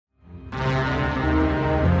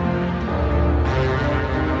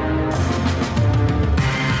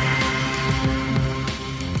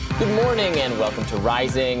morning and welcome to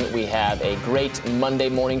Rising. We have a great Monday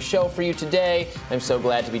morning show for you today. I'm so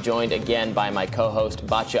glad to be joined again by my co-host,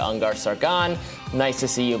 Batya Ungar-Sargon. Nice to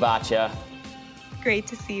see you, Batya. Great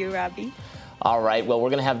to see you, Robbie. All right, well,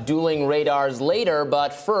 we're going to have dueling radars later,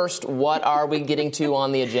 but first, what are we getting to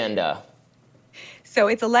on the agenda? So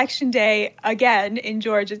it's Election Day again in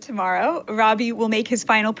Georgia tomorrow. Robbie will make his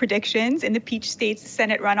final predictions in the Peach State's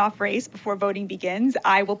Senate runoff race before voting begins.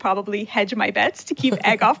 I will probably hedge my bets to keep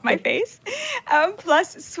egg off my face.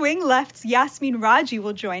 Plus, Swing Left's Yasmin Raji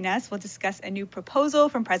will join us. We'll discuss a new proposal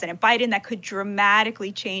from President Biden that could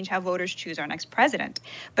dramatically change how voters choose our next president.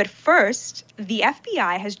 But first, the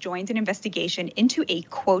FBI has joined an investigation into a,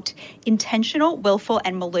 quote, intentional, willful,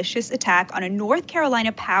 and malicious attack on a North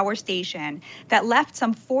Carolina power station that left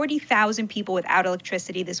some 40,000 people without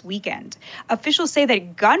electricity this weekend. Officials say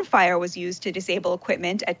that gunfire was used to disable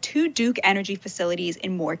equipment at two Duke Energy facilities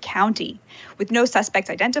in Moore County. With no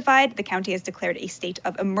suspects identified, the county has declared a state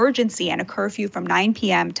of emergency and a curfew from 9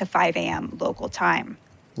 p.m. to 5 a.m. local time.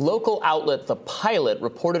 Local outlet The Pilot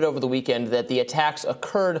reported over the weekend that the attacks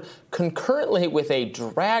occurred concurrently with a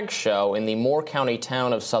drag show in the Moore County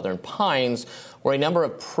town of Southern Pines, where a number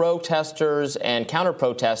of protesters and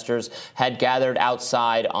counter-protesters had gathered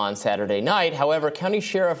outside on Saturday night. However, County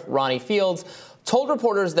Sheriff Ronnie Fields told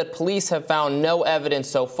reporters that police have found no evidence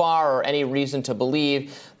so far or any reason to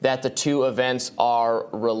believe that the two events are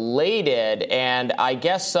related. And I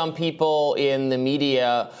guess some people in the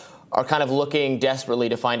media are kind of looking desperately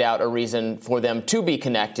to find out a reason for them to be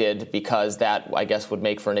connected, because that, I guess, would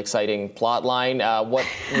make for an exciting plot line. What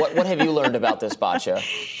have you learned about this, Batya?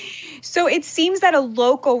 So it seems that a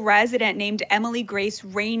local resident named Emily Grace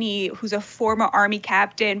Rainey, who's a former Army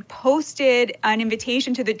captain, posted an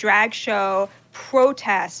invitation to the drag show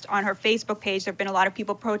protest on her Facebook page. There have been a lot of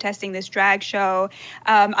people protesting this drag show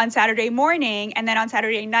on Saturday morning. And then on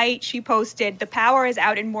Saturday night, she posted, "The power is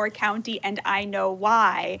out in Moore County and I know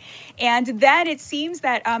why." And then it seems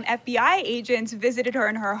that FBI agents visited her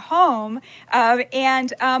in her home. But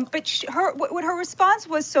what her response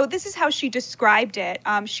was, so this is how she described it.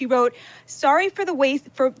 She wrote, "Sorry for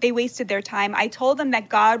they wasted their time. I told them that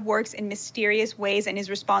God works in mysterious ways and is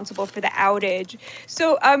responsible for the outage."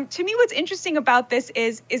 So to me, what's interesting about this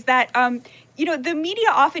is that the media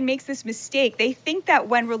often makes this mistake. They think that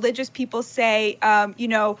when religious people say,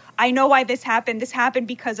 I know why this happened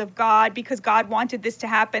because of God, because God wanted this to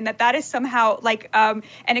happen, that is somehow like an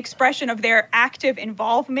expression of their active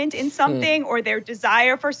involvement in something or their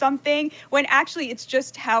desire for something, when actually it's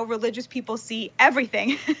just how religious people see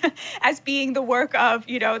everything as being the work of,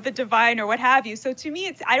 the divine or what have you. So to me,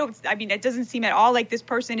 it doesn't seem at all like this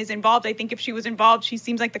person is involved. I think if she was involved, she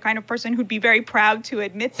seems like the kind of person who'd be very proud to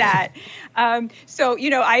admit that.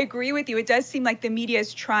 I agree with you. It does seem like the media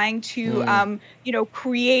is trying to,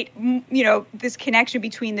 create, this connection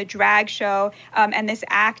between the drag show and this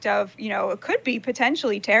act of, it could be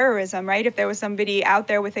potentially terrorism, right? If there was somebody out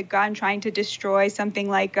there with a gun trying to destroy something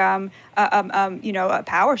like, a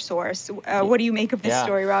power source. What do you make of this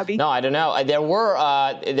story, Robbie? No, I don't know. There were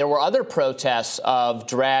other protests of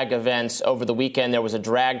drag events over the weekend. There was a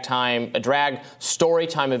drag story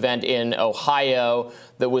time event in Ohio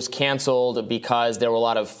that was canceled because there were a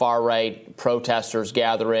lot of far-right protesters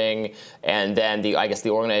gathering, and then the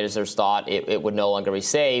organizers thought it would no longer be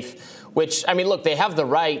safe. Which, look, they have the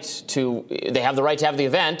right to have the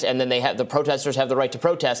event, and then the protesters have the right to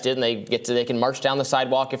protest it, and they can march down the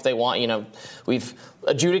sidewalk if they want. We've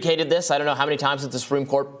adjudicated this. I don't know how many times at the Supreme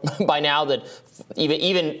Court by now that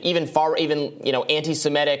even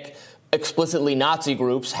anti-Semitic, explicitly Nazi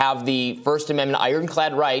groups have the First Amendment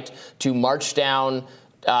ironclad right to march down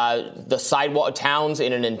the sidewalk towns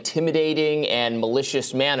in an intimidating and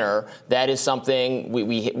malicious manner. That is something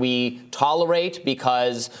we tolerate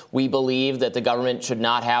because we believe that the government should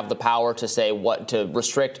not have the power to say to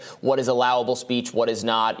restrict what is allowable speech, what is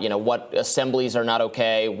not, what assemblies are not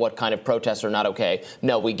okay, what kind of protests are not okay.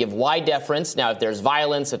 No, we give wide deference. Now, if there's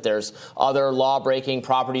violence, if there's other law-breaking,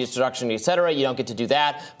 property destruction, et cetera, you don't get to do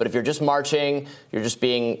that. But if you're just marching, you're just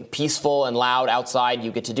being peaceful and loud outside,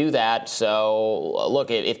 you get to do that. So,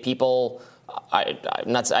 look, if people,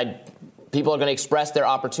 people are going to express their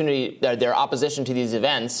opposition to these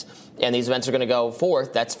events, and these events are going to go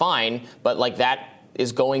forth, that's fine. But that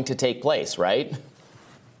is going to take place, right?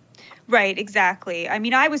 Right, exactly.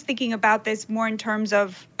 I was thinking about this more in terms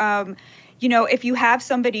of, if you have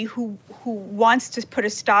somebody who wants to put a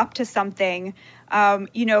stop to something,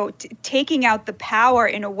 taking out the power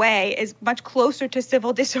in a way is much closer to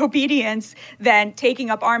civil disobedience than taking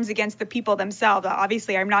up arms against the people themselves.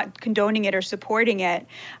 Obviously, I'm not condoning it or supporting it,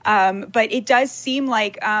 but it does seem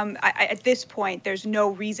like at this point, there's no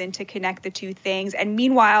reason to connect the two things. And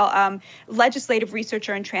meanwhile, legislative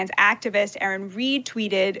researcher and trans activist Erin Reed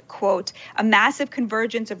tweeted, quote, "A massive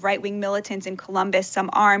convergence of right-wing militants in Columbus, some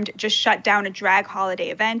armed, just shut down a drag holiday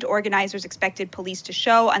event. Organizers expected police to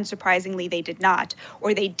show. Unsurprisingly, they did not.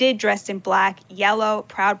 Or they did, dressed in black, yellow.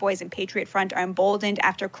 Proud Boys and Patriot Front are emboldened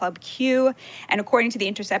after Club Q. And according to The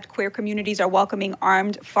Intercept, queer communities are welcoming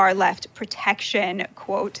armed far-left protection,"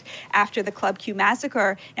 quote, after the Club Q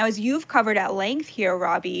massacre. Now, as you've covered at length here,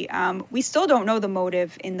 Robbie, we still don't know the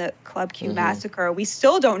motive in the Club Q massacre. We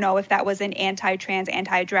still don't know if that was an anti-trans,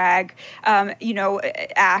 anti-drag,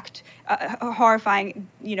 act, a horrifying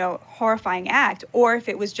act, or if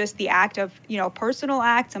it was just the act of, personal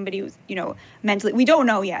act, somebody who's, mentally. We don't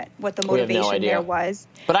know yet what the motivation there was.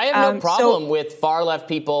 But I have no problem with far left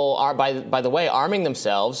people, by the way, arming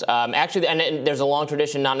themselves. Actually, and there's a long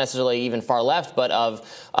tradition, not necessarily even far left, but of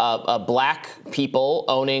black people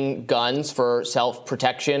owning guns for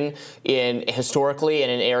self-protection historically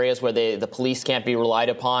and in areas where the police can't be relied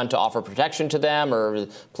upon to offer protection to them, or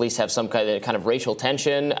police have some kind of racial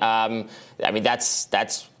tension.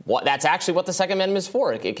 That's actually what the Second Amendment is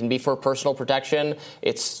for. It can be for personal protection.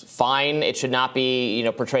 It's fine. It should not be,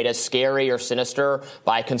 portrayed as scary or sinister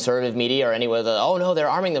by conservative media or anyone. Oh no, they're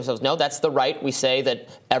arming themselves. No, that's the right we say that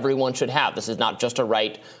everyone should have. This is not just a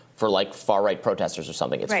right for far right protesters or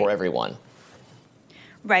something. It's for everyone.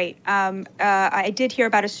 Right. I did hear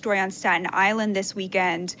about a story on Staten Island this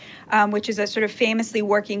weekend, which is a sort of famously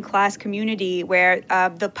working class community where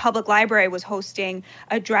the public library was hosting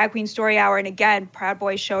a drag queen story hour. And again, Proud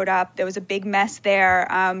Boys showed up. There was a big mess there.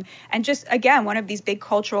 And just, again, one of these big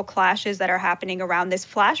cultural clashes that are happening around this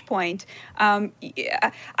flashpoint.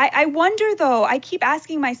 I wonder, though, I keep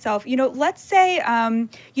asking myself, let's say,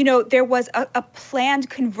 there was a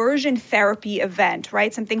planned conversion therapy event,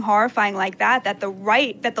 right? Something horrifying like that that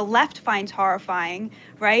the left finds horrifying,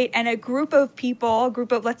 right? And a group of,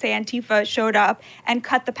 let's say Antifa, showed up and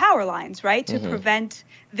cut the power lines, right, to prevent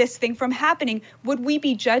this thing from happening. Would we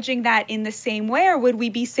be judging that in the same way, or would we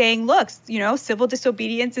be saying, look, civil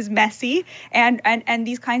disobedience is messy and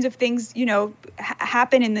these kinds of things,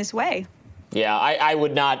 happen in this way? Yeah, I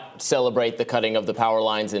would not celebrate the cutting of the power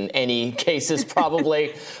lines in any cases,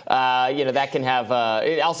 probably. That can have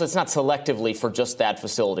also, it's not selectively for just that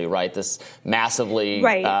facility, right? This massively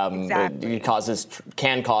exactly.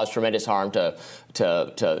 Can cause tremendous harm to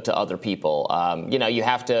other people. You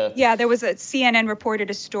have to. Yeah, there was CNN reported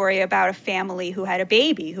a story about a family who had a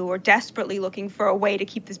baby who were desperately looking for a way to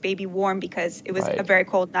keep this baby warm because it was a very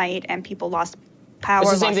cold night and people lost power.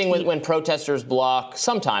 It's the same thing when protesters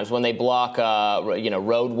sometimes when they block,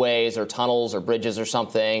 roadways or tunnels or bridges or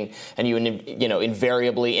something, and you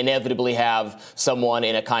inevitably have someone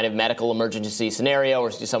in a kind of medical emergency scenario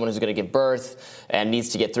or someone who's going to give birth and needs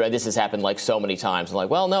to get through. This has happened so many times. And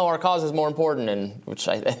no, our cause is more important, and which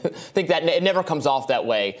I think that it never comes off that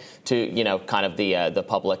way to, kind of the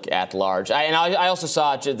public at large. I also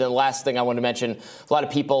saw, the last thing I want to mention, a lot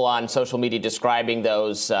of people on social media describing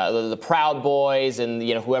those, the Proud Boys and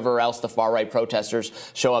whoever else the far right protesters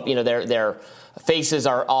show up. Their faces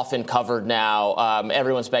are often covered now.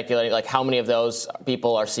 Everyone's speculating how many of those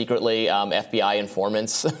people are secretly FBI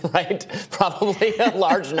informants, right? Probably a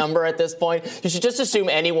large number at this point. You should just assume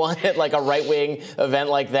anyone at a right wing event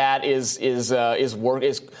like that is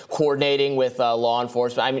coordinating with law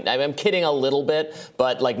enforcement. I'm kidding a little bit,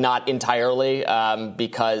 but not entirely,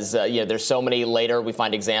 because there's so many. Later we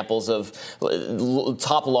find examples of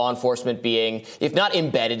top law enforcement being, if not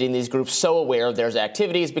embedded in these groups, so aware of their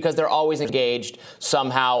activities because they're always engaged.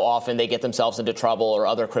 Somehow, often they get themselves into trouble or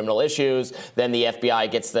other criminal issues. Then the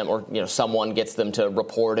FBI gets them, or someone gets them to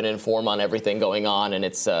report and inform on everything going on, and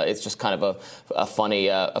it's just kind of a funny.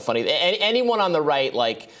 Anyone on the right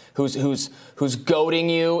who's goading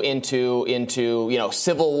you into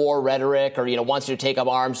civil war rhetoric, or wants you to take up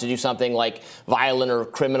arms to do something violent or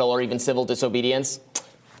criminal or even civil disobedience.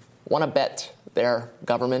 Want to bet their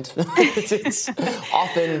government? It's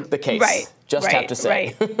often the case. Right. Just have to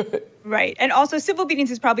say. Right. Right. And also disobedience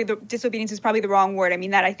is probably the wrong word. I mean,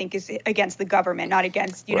 that I think is against the government, not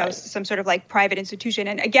against, you know, some sort of like private institution.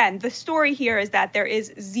 And again, the story here is that there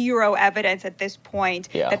is zero evidence at this point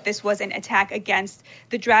that this was an attack against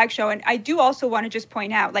the drag show. And I do also want to just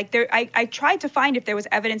point out, like, I tried to find if there was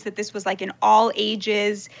evidence that this was like an all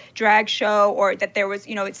ages drag show, or that there was,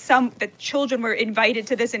 you know, that children were invited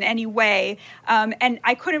to this in any way. And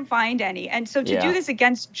I couldn't find any. And so to do this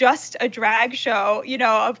against just a drag show, you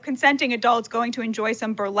know, of consenting adults going to enjoy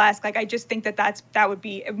some burlesque, like, I just think that would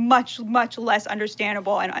be much less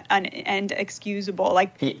understandable and excusable.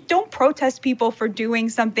 Like, don't protest people for doing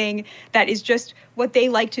something that is just what they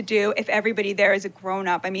like to do if everybody there is a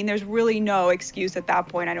grown-up. I mean, there's really no excuse at that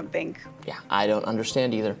point, I don't think. Yeah, I don't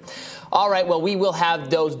understand either. All right, well, we will have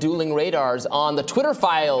those dueling radars on the Twitter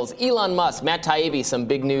files. Elon Musk, Matt Taibbi, some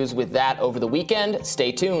big news with that over the weekend.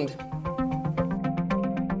 Stay tuned.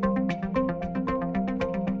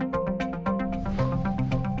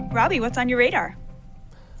 Robbie, what's on your radar?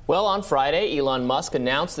 Well, on Friday, Elon Musk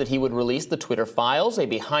announced that he would release the Twitter files, a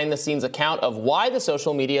behind-the-scenes account of why the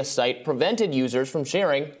social media site prevented users from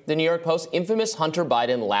sharing the New York Post's infamous Hunter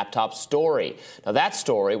Biden laptop story. Now, that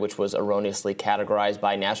story, which was erroneously categorized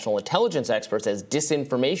by national intelligence experts as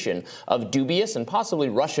disinformation of dubious and possibly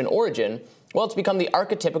Russian origin, well, it's become the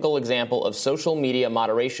archetypical example of social media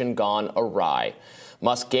moderation gone awry.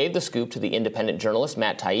 Musk gave the scoop to the independent journalist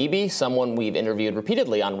Matt Taibbi, someone we've interviewed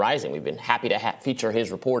repeatedly on Rising. We've been happy to feature his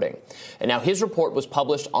reporting. And now his report was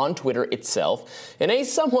published on Twitter itself in a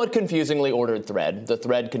somewhat confusingly ordered thread. The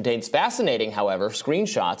thread contains fascinating, however,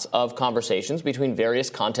 screenshots of conversations between various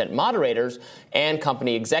content moderators and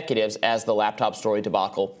company executives as the laptop story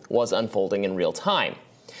debacle was unfolding in real time.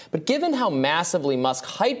 But given how massively Musk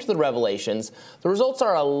hyped the revelations, the results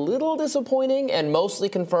are a little disappointing and mostly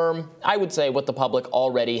confirm, I would say, what the public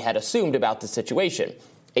already had assumed about the situation.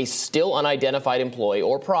 A still unidentified employee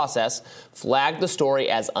or process flagged the story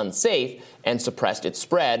as unsafe and suppressed its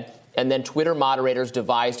spread, and then Twitter moderators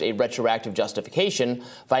devised a retroactive justification,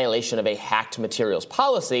 violation of a hacked materials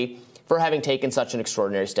policy, for having taken such an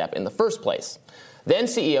extraordinary step in the first place. Then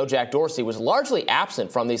CEO Jack Dorsey was largely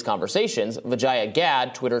absent from these conversations. Vijaya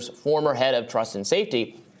Gad, Twitter's former head of trust and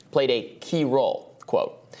safety, played a key role.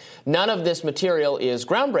 Quote, "None of this material is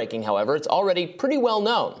groundbreaking, however. It's already pretty well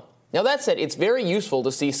known." Now, that said, it's very useful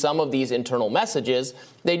to see some of these internal messages.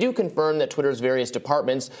 They do confirm that Twitter's various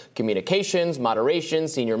departments, communications, moderation,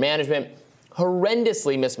 senior management,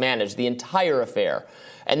 horrendously mismanaged the entire affair.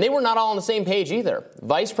 And they were not all on the same page either.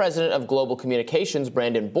 Vice President of Global Communications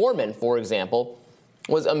Brandon Borman, for example,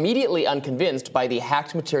 was immediately unconvinced by the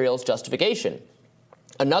hacked materials justification.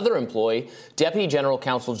 Another employee, Deputy General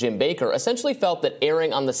Counsel Jim Baker, essentially felt that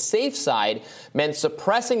erring on the safe side meant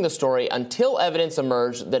suppressing the story until evidence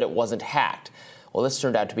emerged that it wasn't hacked. Well, this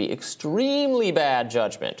turned out to be extremely bad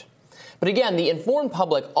judgment. But again, the informed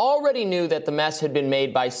public already knew that the mess had been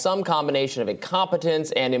made by some combination of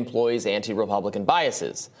incompetence and employees' anti-Republican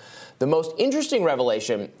biases. The most interesting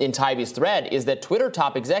revelation in Taibbi's thread is that Twitter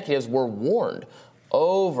top executives were warned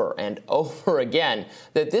over and over again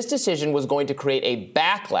that this decision was going to create a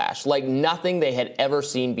backlash like nothing they had ever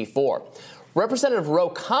seen before. Representative Ro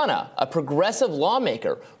Khanna, a progressive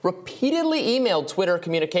lawmaker, repeatedly emailed Twitter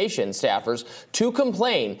communications staffers to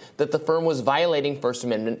complain that the firm was violating First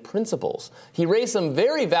Amendment principles. He raised some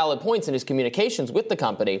very valid points in his communications with the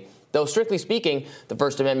company, though strictly speaking, the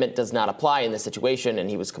First Amendment does not apply in this situation, and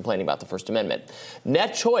he was complaining about the First Amendment.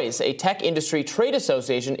 NetChoice, a tech industry trade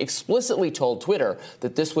association, explicitly told Twitter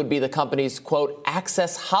that this would be the company's, quote,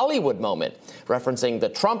 Access Hollywood moment, referencing the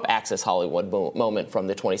Trump Access Hollywood moment from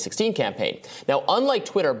the 2016 campaign. Now, unlike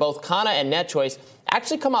Twitter, both Khanna and NetChoice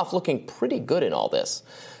actually come off looking pretty good in all this.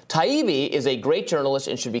 Taibbi is a great journalist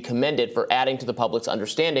and should be commended for adding to the public's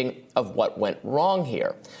understanding of what went wrong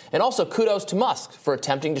here. And also kudos to Musk for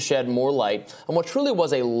attempting to shed more light on what truly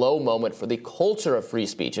was a low moment for the culture of free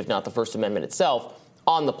speech, if not the First Amendment itself,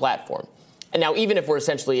 on the platform. And now, even if we're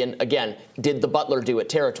essentially in, again, did the butler do it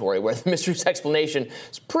territory, where the mystery's explanation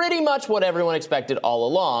is pretty much what everyone expected all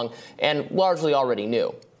along and largely already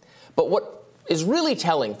knew. But what is really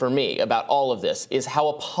telling for me about all of this is how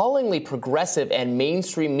appallingly progressive and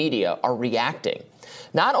mainstream media are reacting.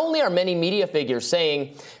 Not only are many media figures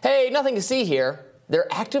saying, hey, nothing to see here, they're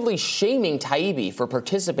actively shaming Taibbi for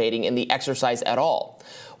participating in the exercise at all.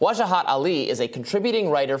 Wajahat Ali is a contributing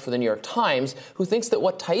writer for the New York Times who thinks that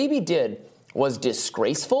what Taibbi did was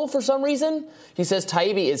disgraceful for some reason. He says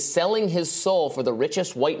Taibbi is selling his soul for the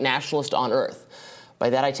richest white nationalist on earth. By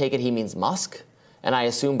that, I take it he means Musk. And I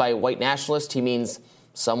assume by white nationalist, he means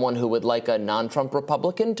someone who would like a non-Trump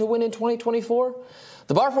Republican to win in 2024.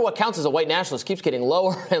 The bar for what counts as a white nationalist keeps getting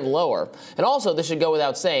lower and lower. And also, this should go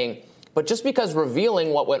without saying, but just because revealing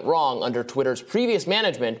what went wrong under Twitter's previous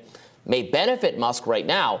management may benefit Musk right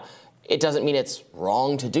now, it doesn't mean it's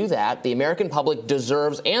wrong to do that. The American public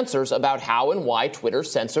deserves answers about how and why Twitter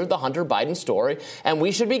censored the Hunter Biden story, and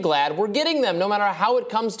we should be glad we're getting them no matter how it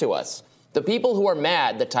comes to us. The people who are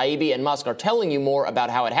mad that Taibbi and Musk are telling you more about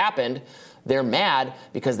how it happened, they're mad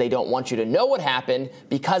because they don't want you to know what happened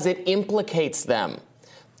because it implicates them.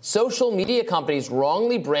 Social media companies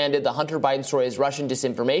wrongly branded the Hunter Biden story as Russian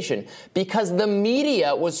disinformation because the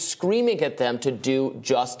media was screaming at them to do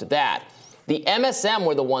just that. The MSM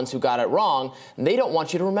were the ones who got it wrong, and they don't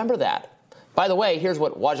want you to remember that. By the way, here's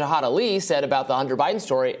what Wajahat Ali said about the Hunter Biden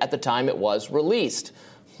story at the time it was released.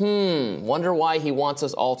 Wonder why he wants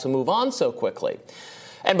us all to move on so quickly.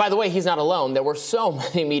 And by the way, he's not alone. There were so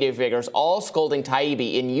many media figures all scolding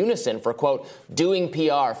Taibbi in unison for, quote, doing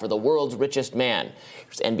PR for the world's richest man.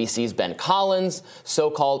 Here's NBC's Ben Collins,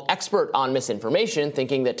 so-called expert on misinformation,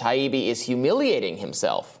 thinking that Taibbi is humiliating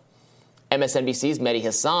himself. MSNBC's Mehdi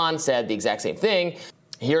Hassan said the exact same thing.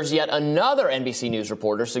 Here's yet another NBC News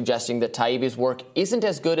reporter suggesting that Taibbi's work isn't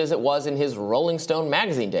as good as it was in his Rolling Stone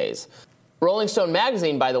magazine days. Rolling Stone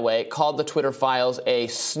magazine, by the way, called the Twitter files a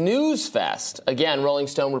snooze fest. Again, Rolling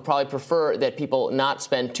Stone would probably prefer that people not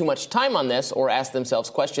spend too much time on this or ask themselves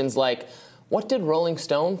questions like, what did Rolling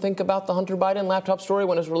Stone think about the Hunter Biden laptop story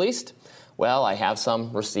when it was released? Well, I have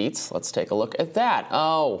some receipts. Let's take a look at that.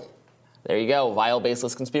 Oh, there you go. Vile,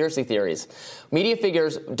 baseless conspiracy theories. Media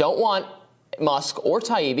figures don't want Musk or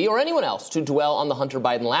Taibbi or anyone else to dwell on the Hunter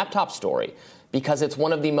Biden laptop story because it's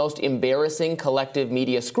one of the most embarrassing collective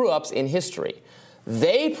media screw-ups in history.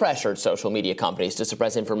 They pressured social media companies to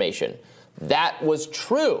suppress information. That was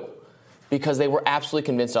true because they were absolutely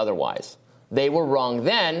convinced otherwise. They were wrong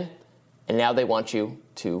then, and now they want you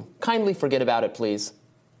to kindly forget about it, please.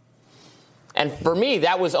 And for me,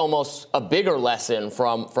 that was almost a bigger lesson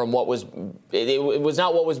from what was, it was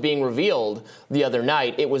not what was being revealed the other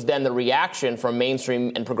night. It was then the reaction from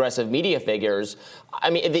mainstream and progressive media figures. I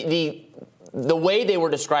mean, the way they were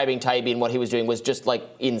describing Taibbi and what he was doing was just like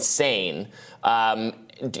insane.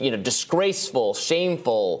 Disgraceful,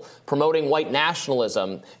 shameful, promoting white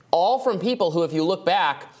nationalism, all from people who, if you look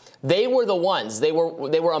back, they were the ones. They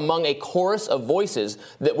were among a chorus of voices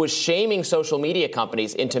that was shaming social media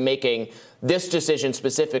companies into making this decision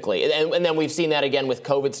specifically. And then we've seen that again with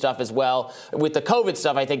COVID stuff as well. With the COVID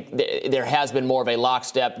stuff, I think there has been more of a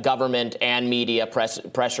lockstep government and media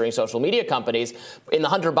pressuring social media companies. In the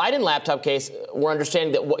Hunter Biden laptop case, we're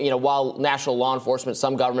understanding that, while national law enforcement,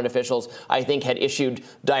 some government officials, I think, had issued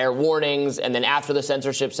dire warnings, and then after the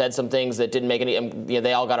censorship said some things that didn't make any,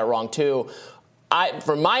 they all got it wrong too.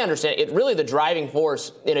 From my understanding, really the driving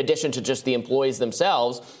force, in addition to just the employees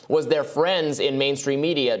themselves, was their friends in mainstream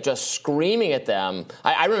media just screaming at them.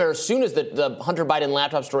 I remember as soon as the Hunter Biden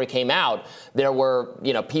laptop story came out, there were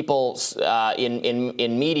people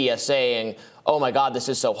in media saying, "Oh my God, this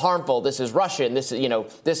is so harmful. This is Russian. This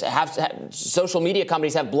is social media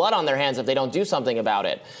companies have blood on their hands if they don't do something about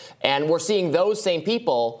it." And we're seeing those same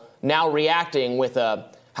people now reacting with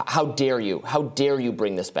 "How dare you? How dare you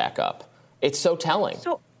bring this back up?" It's so telling.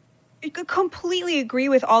 So I completely agree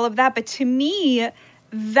with all of that. But to me,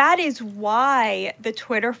 that is why the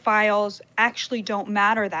Twitter files actually don't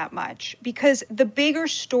matter that much. Because the bigger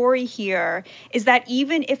story here is that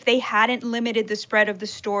even if they hadn't limited the spread of the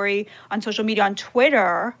story on social media, on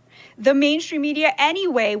Twitter, the mainstream media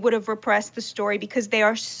anyway would have repressed the story because they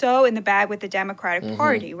are so in the bag with the Democratic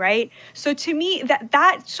Party, right? So to me,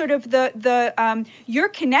 that sort of you're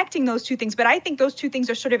connecting those two things, but I think those two things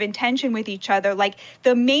are sort of in tension with each other. Like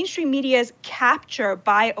the mainstream media's capture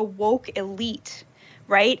by a woke elite,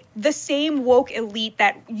 right? The same woke elite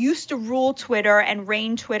that used to rule Twitter and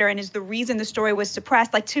reign Twitter and is the reason the story was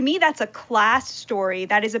suppressed. Like, to me, that's a class story.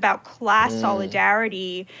 That is about class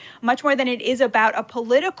solidarity, much more than it is about a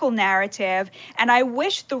political narrative. And I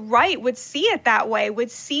wish the right would see it that way,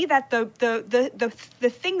 would see that the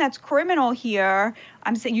thing that's criminal here,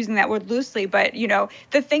 I'm using that word loosely, but,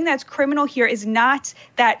 the thing that's criminal here is not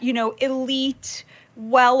that, elite,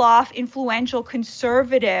 well-off, influential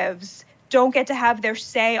conservatives don't get to have their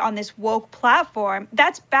say on this woke platform.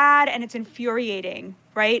 That's bad and it's infuriating,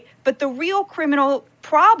 right? But the real criminal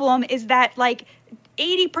problem is that,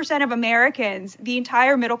 80% of Americans, the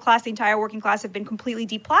entire middle class, the entire working class have been completely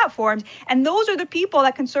deplatformed. And those are the people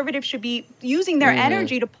that conservatives should be using their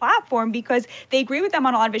energy to platform because they agree with them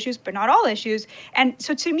on a lot of issues, but not all issues. And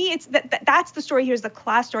so to me, it's that's the story. Here's the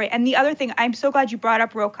class story. And the other thing, I'm so glad you brought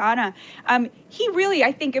up Ro Khanna. He really,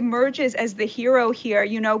 I think, emerges as the hero here,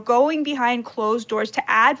 going behind closed doors to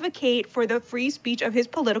advocate for the free speech of his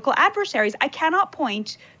political adversaries. I cannot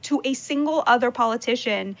point to a single other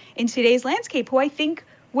politician in today's landscape who I think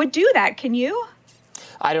would do that. Can you?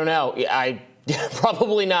 I don't know.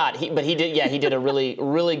 Probably not. But he did. Yeah, he did a really,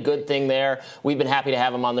 really good thing there. We've been happy to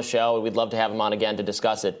have him on the show. We'd love to have him on again to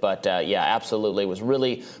discuss it. But yeah, absolutely. Was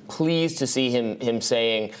really pleased to see him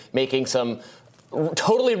making some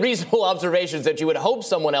totally reasonable observations that you would hope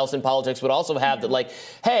someone else in politics would also have, that like,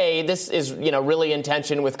 hey, this is, really in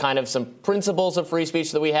tension with kind of some principles of free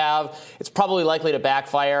speech that we have. It's probably likely to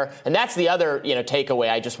backfire. And that's the other, takeaway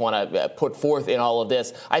I just want to put forth in all of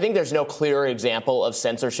this. I think there's no clearer example of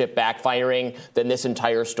censorship backfiring than this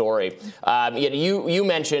entire story. You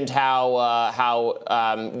mentioned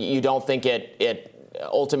how you don't think it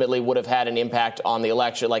ultimately would have had an impact on the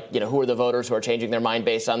election, like, who are the voters who are changing their mind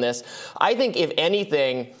based on this? I think, if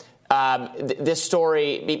anything, this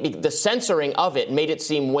story, the censoring of it made it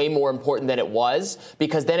seem way more important than it was,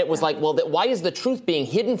 because then it was like, well, why is the truth being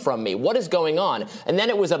hidden from me? What is going on? And then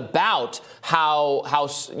it was about how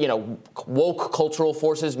woke cultural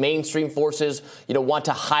forces, mainstream forces, want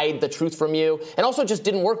to hide the truth from you. And also just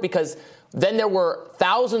didn't work because then there were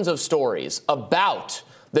thousands of stories about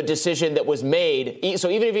the decision that was made. So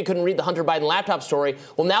even if you couldn't read the Hunter Biden laptop story,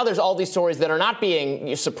 well, now there's all these stories that are not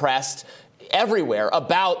being suppressed everywhere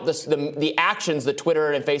about the actions that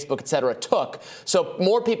Twitter and Facebook, et cetera, took. So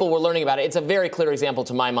more people were learning about it. It's a very clear example,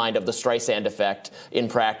 to my mind, of the Streisand effect in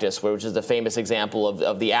practice, which is the famous example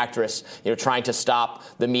of the actress, trying to stop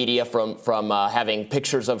the media from having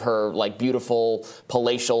pictures of her like beautiful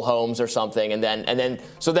palatial homes or something, and then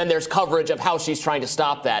there's coverage of how she's trying to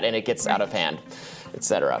stop that, and it gets out of hand,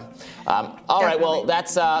 etc. All right, well,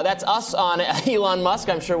 that's us on Elon Musk.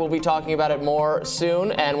 I'm sure we'll be talking about it more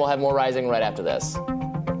soon, and we'll have more Rising right after this.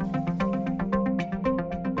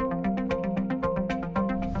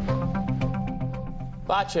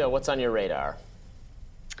 Batya, what's on your radar?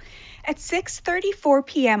 At 6:34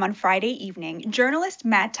 p.m. on Friday evening, journalist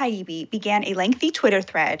Matt Taibbi began a lengthy Twitter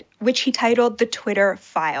thread, which he titled The Twitter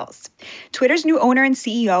Files. Twitter's new owner and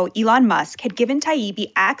CEO, Elon Musk, had given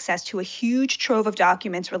Taibbi access to a huge trove of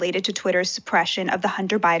documents related to Twitter's suppression of the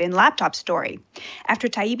Hunter Biden laptop story, after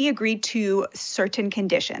Taibbi agreed to certain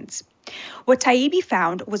conditions. What Taibbi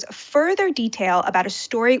found was further detail about a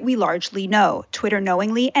story we largely know. Twitter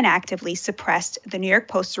knowingly and actively suppressed the New York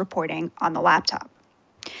Post's reporting on the laptop.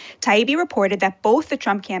 Taibbi reported that both the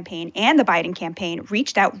Trump campaign and the Biden campaign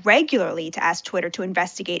reached out regularly to ask Twitter to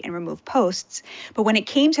investigate and remove posts. But when it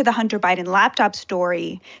came to the Hunter Biden laptop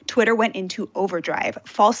story, Twitter went into overdrive,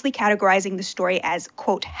 falsely categorizing the story as,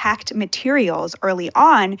 quote, hacked materials early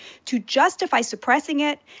on to justify suppressing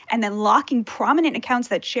it, and then locking prominent accounts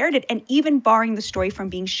that shared it, and even barring the story from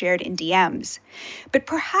being shared in DMs. But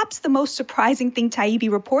perhaps the most surprising thing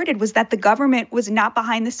Taibbi reported was that the government was not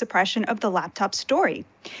behind the suppression of the laptop story.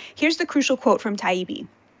 Here's the crucial quote from Taibbi.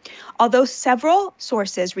 Although several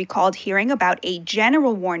sources recalled hearing about a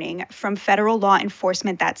general warning from federal law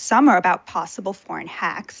enforcement that summer about possible foreign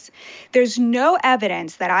hacks, there's no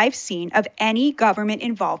evidence that I've seen of any government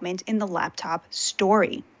involvement in the laptop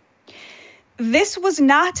story. This was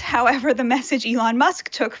not, however, the message Elon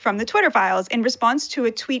Musk took from the Twitter files. In response to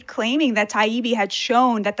a tweet claiming that Taibbi had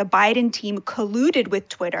shown that the Biden team colluded with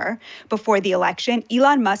Twitter before the election,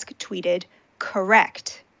 Elon Musk tweeted,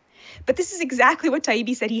 "Correct." But this is exactly what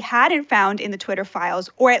Taibbi said he hadn't found in the Twitter files,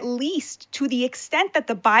 or at least to the extent that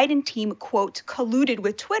the Biden team, quote, colluded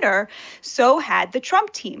with Twitter, so had the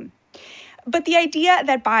Trump team. But the idea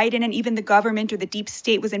that Biden and even the government or the deep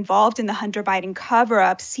state was involved in the Hunter Biden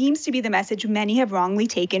cover-up seems to be the message many have wrongly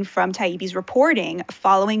taken from Taibbi's reporting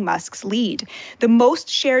following Musk's lead. The most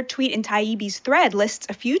shared tweet in Taibbi's thread lists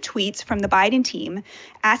a few tweets from the Biden team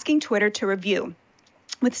asking Twitter to review,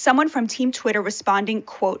 with someone from Team Twitter responding,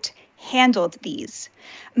 quote, handled these.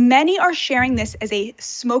 Many are sharing this as a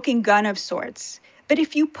smoking gun of sorts. But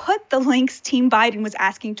if you put the links Team Biden was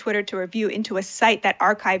asking Twitter to review into a site that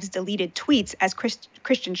archives deleted tweets, as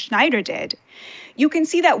Christian Schneider did, you can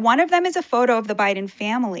see that one of them is a photo of the Biden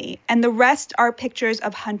family, and the rest are pictures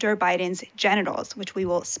of Hunter Biden's genitals, which we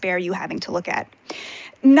will spare you having to look at.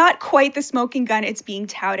 Not quite the smoking gun it's being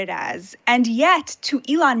touted as. And yet, to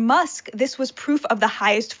Elon Musk, this was proof of the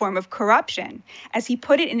highest form of corruption. As he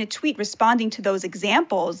put it in a tweet responding to those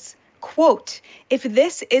examples, Quote, "If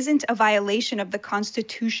this isn't a violation of the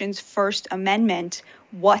Constitution's First Amendment,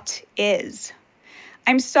 what is?"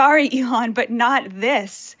 I'm sorry, Elon, but not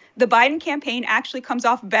this. The Biden campaign actually comes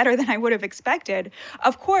off better than I would have expected.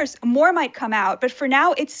 Of course, more might come out, but for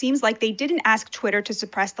now, it seems like they didn't ask Twitter to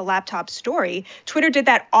suppress the laptop story. Twitter did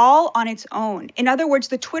that all on its own. In other words,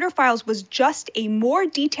 the Twitter files was just a more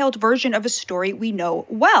detailed version of a story we know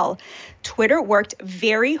well. Twitter worked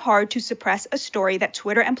very hard to suppress a story that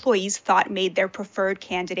Twitter employees thought made their preferred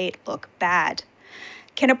candidate look bad.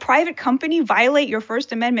 Can a private company violate your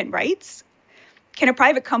First Amendment rights? Can a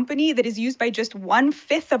private company that is used by just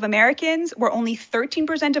 1/5 of Americans, where only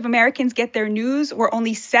 13% of Americans get their news, where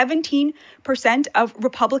only 17% of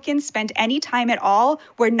Republicans spend any time at all,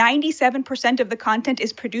 where 97% of the content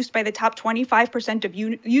is produced by the top 25% of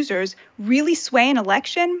users, really sway an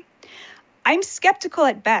election? I'm skeptical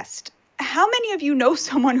at best. How many of you know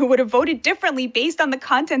someone who would have voted differently based on the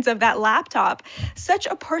contents of that laptop? Such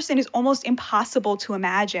a person is almost impossible to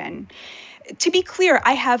imagine. To be clear,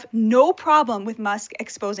 I have no problem with Musk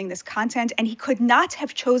exposing this content, and he could not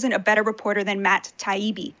have chosen a better reporter than Matt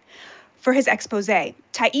Taibbi for his expose.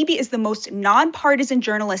 Taibbi is the most nonpartisan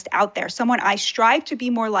journalist out there, someone I strive to be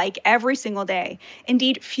more like every single day.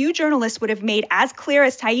 Indeed, few journalists would have made as clear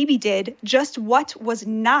as Taibbi did just what was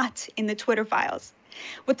not in the Twitter files.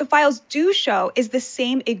 What the files do show is the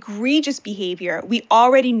same egregious behavior we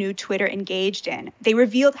already knew Twitter engaged in. They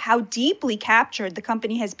revealed how deeply captured the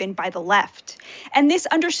company has been by the left. And this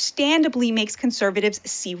understandably makes conservatives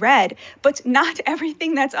see red, but not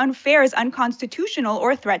everything that's unfair is unconstitutional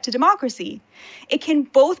or a threat to democracy. It can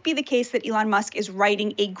both be the case that Elon Musk is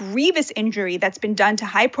righting a grievous injury that's been done to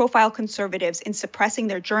high-profile conservatives in suppressing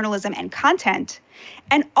their journalism and content,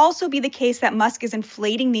 and also be the case that Musk is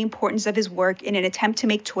inflating the importance of his work in an attempt to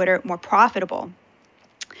make Twitter more profitable.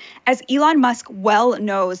 As Elon Musk well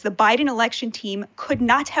knows, the Biden election team could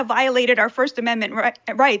not have violated our First Amendment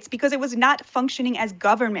rights because it was not functioning as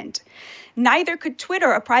government. Neither could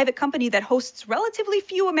Twitter, a private company that hosts relatively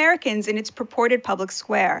few Americans in its purported public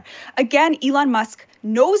square. Again, Elon Musk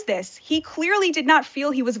knows this. He clearly did not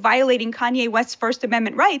feel he was violating Kanye West's First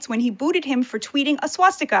Amendment rights when he booted him for tweeting a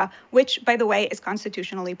swastika, which, by the way, is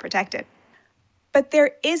constitutionally protected. But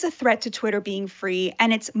there is a threat to Twitter being free,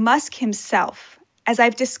 and it's Musk himself. As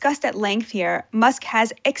I've discussed at length here, Musk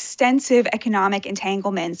has extensive economic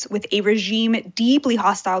entanglements with a regime deeply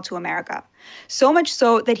hostile to America. So much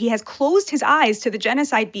so that he has closed his eyes to the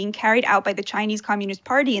genocide being carried out by the Chinese Communist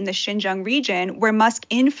Party in the Xinjiang region, where Musk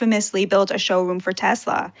infamously built a showroom for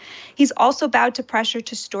Tesla. He's also bowed to pressure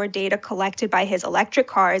to store data collected by his electric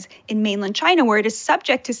cars in mainland China, where it is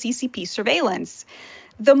subject to CCP surveillance.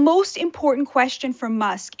 The most important question for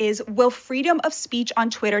Musk is, will freedom of speech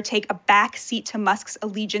on Twitter take a back seat to Musk's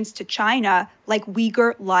allegiance to China like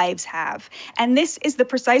Uyghur lives have? And this is the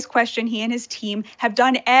precise question he and his team have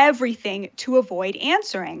done everything to avoid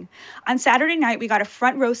answering. On Saturday night, we got a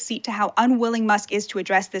front row seat to how unwilling Musk is to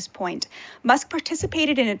address this point. Musk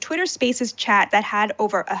participated in a Twitter Spaces chat that had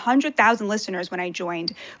over 100,000 listeners when I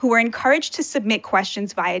joined, who were encouraged to submit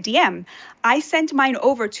questions via DM. I sent mine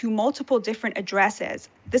over to multiple different addresses.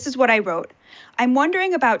 This is what I wrote. I'm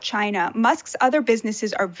wondering about China. Musk's other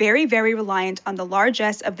businesses are very, very reliant on the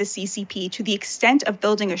largesse of the CCP to the extent of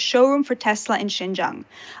building a showroom for Tesla in Xinjiang.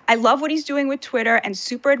 I love what he's doing with Twitter and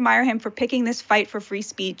super admire him for picking this fight for free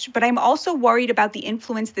speech, but I'm also worried about the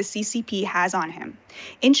influence the CCP has on him.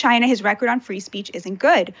 In China, his record on free speech isn't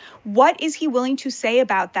good. What is he willing to say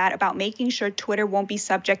about that, about making sure Twitter won't be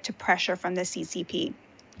subject to pressure from the CCP?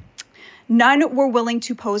 None were willing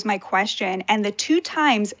to pose my question, and the two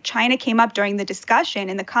times China came up during the discussion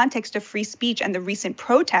in the context of free speech and the recent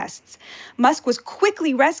protests, Musk was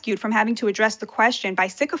quickly rescued from having to address the question by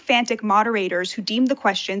sycophantic moderators who deemed the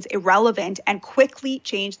questions irrelevant and quickly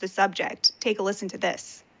changed the subject. Take a listen to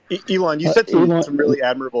this. Elon, you said some really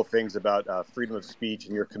admirable things about freedom of speech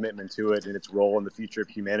and your commitment to it and its role in the future of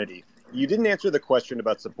humanity. You didn't answer the question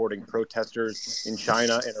about supporting protesters in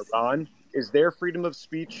China and Iran. Is there freedom of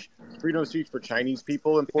speech for Chinese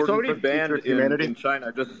people important? It's already for the banned future of humanity? in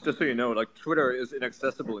China. Just so you know, like Twitter is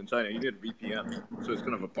inaccessible in China. You need a VPN, so it's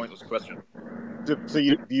kind of a pointless question. So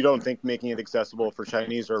you don't think making it accessible for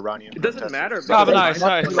Chinese or Iranian? It doesn't matter. No, but no, it's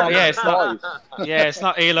not. Yeah, it's not. Yeah, it's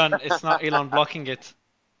not Elon. It's not Elon blocking it.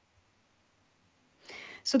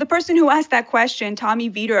 So the person who asked that question, Tommy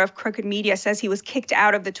Vietor of Crooked Media, says he was kicked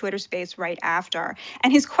out of the Twitter space right after.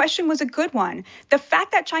 And his question was a good one. The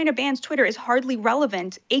fact that China bans Twitter is hardly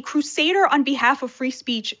relevant. A crusader on behalf of free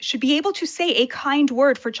speech should be able to say a kind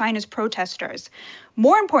word for China's protesters.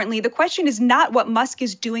 More importantly, the question is not what Musk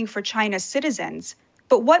is doing for China's citizens,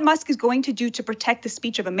 but what Musk is going to do to protect the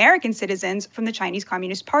speech of American citizens from the Chinese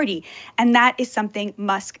Communist Party. And that is something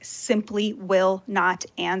Musk simply will not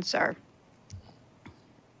answer.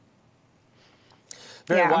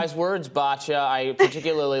 Very wise words, Batya. I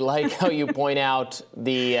particularly like how you point out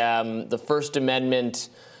the First Amendment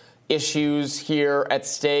issues here at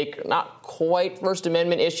stake. Not quite First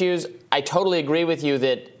Amendment issues. I totally agree with you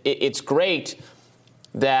that it's great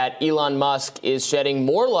that Elon Musk is shedding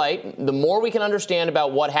more light. The more we can understand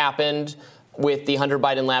about what happened with the Hunter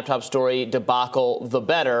Biden laptop story debacle, the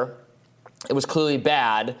better. It was clearly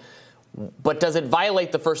bad. But does it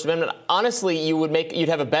violate the First Amendment? Honestly, you'd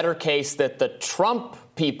have a better case that the Trump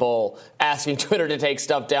people asking Twitter to take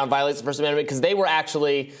stuff down violates the First Amendment because they were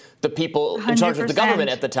actually the people in charge of the government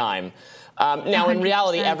at the time. Now, in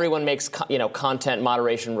reality, everyone makes content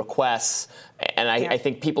moderation requests, and I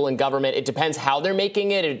think people in government, it depends how they're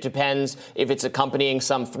making it. It depends if it's accompanying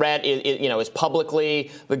some threat. Is publicly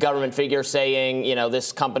the government figure saying,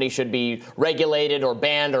 this company should be regulated or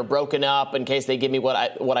banned or broken up in case they give me what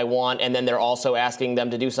I want, and then they're also asking them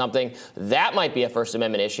to do something. That might be a First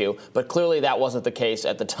Amendment issue, but clearly that wasn't the case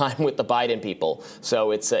at the time with the Biden people.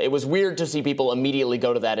 So it was weird to see people immediately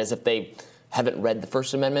go to that as if they haven't read the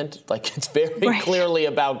First Amendment. Like, it's very clearly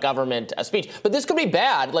about government speech. But this could be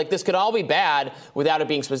bad. Like, this could all be bad without it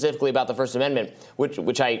being specifically about the First Amendment,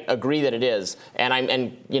 which I agree that it is.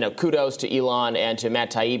 And kudos to Elon and to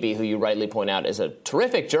Matt Taibbi, who you rightly point out is a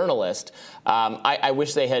terrific journalist. I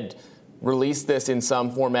wish they had released this in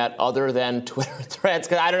some format other than Twitter threads,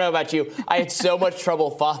 because I don't know about you. I had so much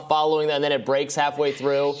trouble following that, and then it breaks halfway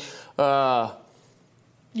through.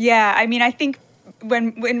 Yeah, I mean, I think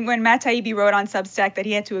when Matt Taibbi wrote on Substack that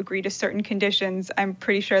he had to agree to certain conditions, I'm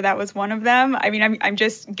pretty sure that was one of them. I mean, I'm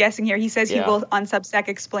just guessing here. He says he will on Substack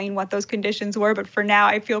explain what those conditions were, but for now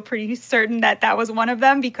I feel pretty certain that was one of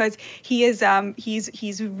them, because he is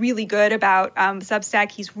he's really good about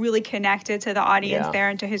Substack. He's really connected to the audience there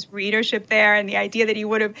and to his readership there, and the idea that he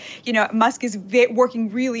would have, Musk is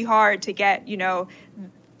working really hard to get,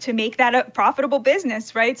 to make that a profitable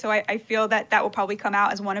business, right? So I feel that will probably come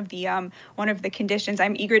out as one of the conditions.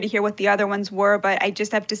 I'm eager to hear what the other ones were, but I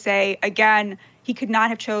just have to say, again, he could not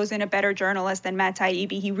have chosen a better journalist than Matt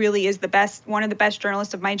Taibbi. He really is one of the best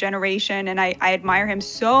journalists of my generation, and I admire him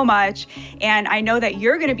so much. And I know that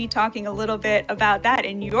you're going to be talking a little bit about that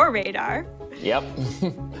in your radar. Yep.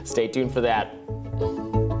 Stay tuned for that.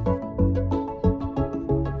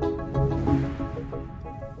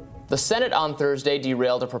 The Senate on Thursday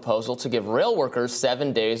derailed a proposal to give rail workers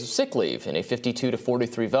 7 days of sick leave. In a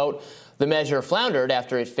 52-43 vote, the measure floundered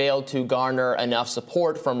after it failed to garner enough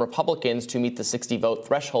support from Republicans to meet the 60-vote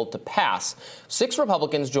threshold to pass. 6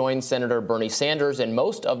 Republicans joined Senator Bernie Sanders and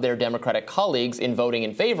most of their Democratic colleagues in voting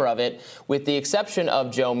in favor of it, with the exception of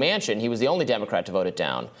Joe Manchin. He was the only Democrat to vote it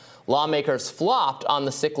down. Lawmakers flopped on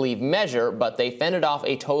the sick leave measure, but they fended off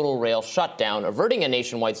a total rail shutdown, averting a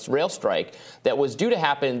nationwide rail strike that was due to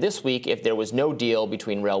happen this week if there was no deal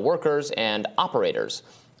between rail workers and operators.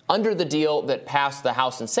 Under the deal that passed the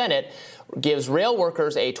House and Senate, gives rail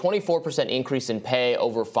workers a 24% increase in pay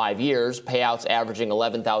over 5 years, payouts averaging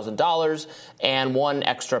 $11,000, and 1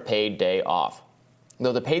 extra paid day off.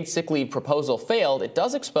 Though the paid sick leave proposal failed, it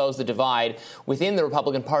does expose the divide within the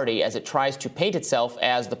Republican Party as it tries to paint itself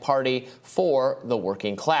as the party for the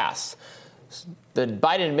working class. The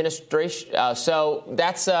Biden administration, so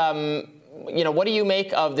that's, what do you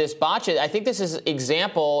make of this botch? I think this is an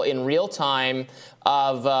example in real time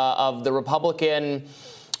of the Republican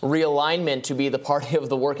realignment to be the party of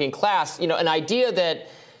the working class. An idea that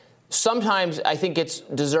sometimes I think it's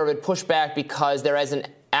deserved pushback because there hasn't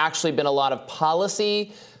actually been a lot of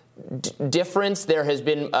policy difference. There has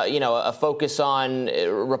been, a focus on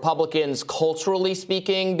Republicans, culturally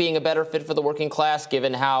speaking, being a better fit for the working class,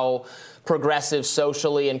 given how progressive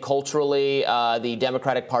socially and culturally the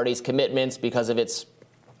Democratic Party's commitments, because of its,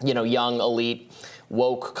 young elite,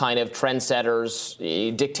 woke kind of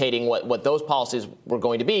trendsetters dictating what those policies were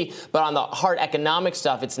going to be. But on the hard economic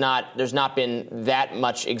stuff, there's not been that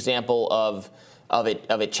much example of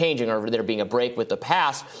it changing or there being a break with the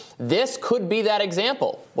past. This could be that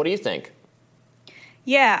example. What do you think?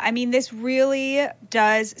 Yeah, I mean, this really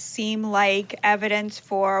does seem like evidence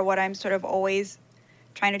for what I'm sort of always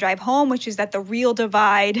trying to drive home, which is that the real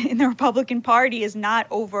divide in the Republican Party is not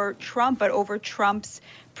over Trump, but over Trump's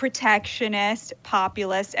protectionist,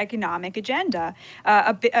 populist economic agenda.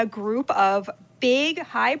 A group of big,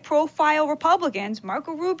 high-profile Republicans,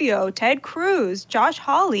 Marco Rubio, Ted Cruz, Josh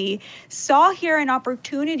Hawley, saw here an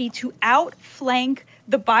opportunity to outflank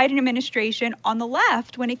the Biden administration on the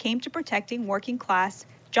left when it came to protecting working-class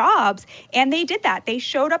jobs. And they did that. They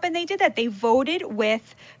showed up and they did that. They voted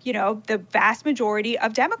with, the vast majority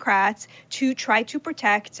of Democrats to try to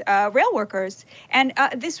protect rail workers. And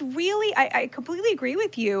this really, I completely agree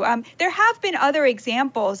with you. There have been other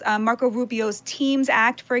examples. Marco Rubio's Teams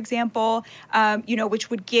Act, for example, which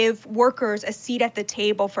would give workers a seat at the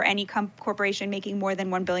table for any corporation making more than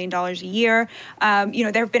 $1 billion a year.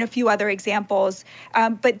 There have been a few other examples.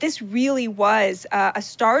 But this really was a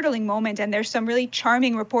startling moment. And there's some really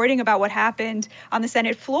charming reporting about what happened on the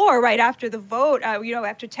Senate floor right after the vote,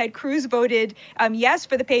 after Ted Cruz voted yes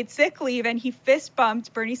for the paid sick leave, and he fist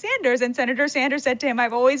bumped Bernie Sanders. And Senator Sanders said to him,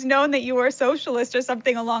 "I've always known that you were a socialist," or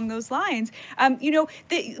something along those lines.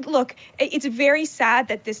 Look, it's very sad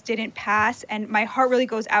that this didn't pass. And my heart really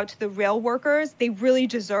goes out to the rail workers. They really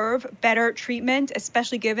deserve better treatment,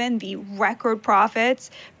 especially given the record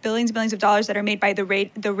profits, billions and billions of dollars that are made by the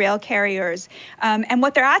rail carriers. And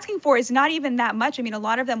what they're asking for is not even that much. I mean, a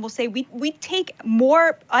lot of them will say, we take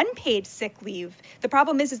more unpaid sick leave. The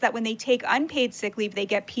problem is that when they take unpaid sick leave, they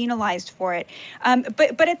get penalized for it.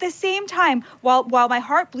 But at the same time, while my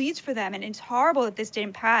heart bleeds for them, and it's horrible that this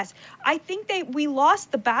didn't pass, I think we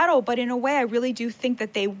lost the battle. But in a way, I really do think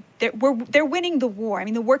that they're winning the war. I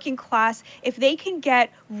mean, the working class, if they can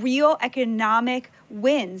get real economic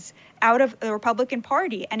wins out of the Republican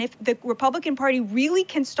Party, and if the Republican Party really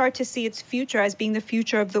can start to see its future as being the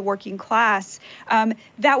future of the working class,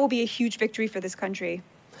 that will be a huge victory for this country.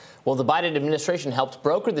 Well, the Biden administration helped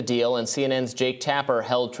broker the deal, and CNN's Jake Tapper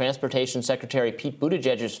held Transportation Secretary Pete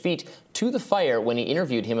Buttigieg's feet to the fire when he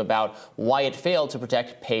interviewed him about why it failed to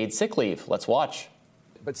protect paid sick leave. Let's watch.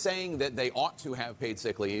 But saying that they ought to have paid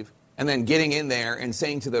sick leave, and then getting in there and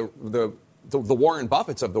saying to the Warren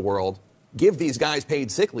Buffetts of the world, give these guys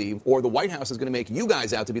paid sick leave, or the White House is going to make you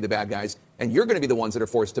guys out to be the bad guys, and you're going to be the ones that are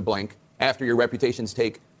forced to blink after your reputations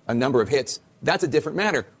take a number of hits. That's a different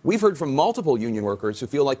matter. We've heard from multiple union workers who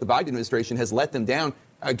feel like the Biden administration has let them down.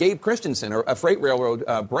 Gabe Christensen, a freight railroad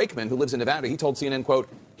brakeman who lives in Nevada, he told CNN, quote,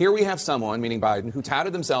 "Here we have someone," meaning Biden, who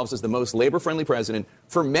touted themselves as the most labor-friendly president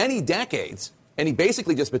for many decades, and he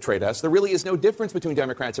basically just betrayed us. There really is no difference between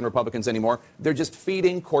Democrats and Republicans anymore. They're just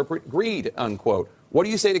feeding corporate greed, unquote. What do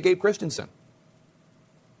you say to Gabe Christensen?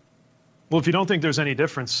 Well, if you don't think there's any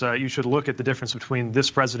difference, you should look at the difference between this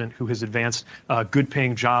president, who has advanced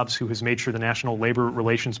good-paying jobs, who has made sure the National Labor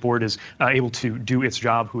Relations Board is able to do its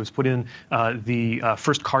job, who has put in the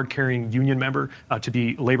first card-carrying union member to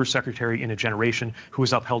be labor secretary in a generation, who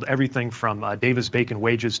has upheld everything from Davis-Bacon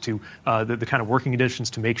wages to the kind of working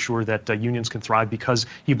conditions to make sure that unions can thrive, because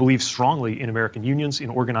he believes strongly in American unions, in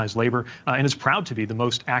organized labor, and is proud to be the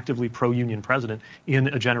most actively pro-union president in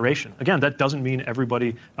a generation. Again, that doesn't mean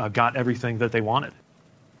everybody got everything that they wanted.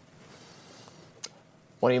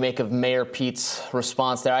 What do you make of Mayor Pete's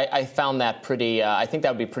response there? I found that pretty, I think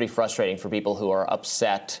that would be pretty frustrating for people who are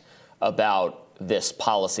upset about this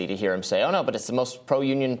policy, to hear him say, oh, no, but it's the most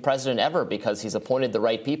pro-union president ever because he's appointed the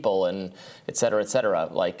right people, and et cetera, et cetera.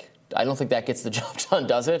 Like, I don't think that gets the job done,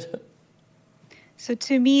 does it? So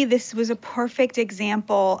to me, this was a perfect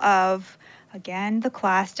example of, again, the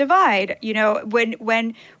class divide. You know,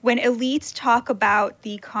 when elites talk about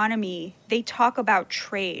the economy, they talk about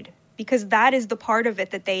trade, because that is the part of it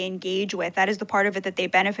that they engage with. That is the part of it that they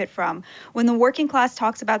benefit from. When the working class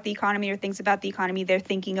talks about the economy or thinks about the economy, they're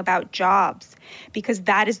thinking about jobs, because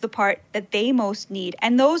that is the part that they most need.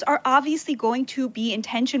 And those are obviously going to be in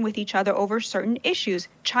tension with each other over certain issues.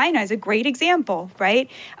 China is a great example, right?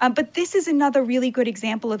 But this is another really good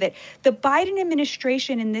example of it. The Biden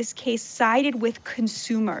administration in this case sided with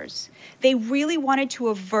consumers. They really wanted to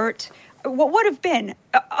avert what would have been,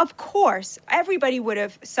 of course, everybody would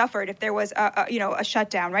have suffered if there was a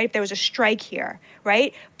shutdown, right? If there was a strike here,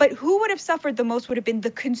 right? But who would have suffered the most would have been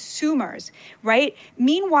the consumers, right?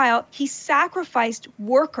 Meanwhile, he sacrificed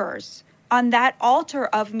workers on that altar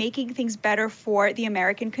of making things better for the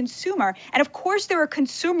American consumer. And of course, there are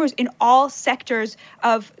consumers in all sectors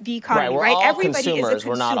of the economy, right? Everybody is a consumer.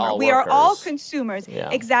 We're not all workers. We are all consumers, yeah.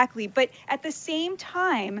 Exactly. But at the same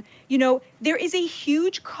time, you know, there is a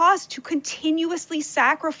huge cost to continuously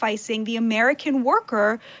sacrificing the American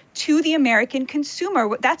worker to the American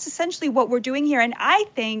consumer. That's essentially what we're doing here. And I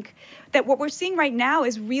think that what we're seeing right now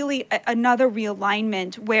is really another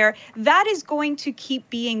realignment where that is going to keep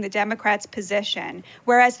being the Democrats' position.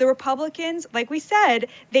 Whereas the Republicans, like we said,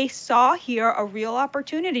 they saw here a real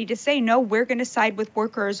opportunity to say, no, we're going to side with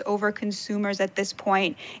workers over consumers at this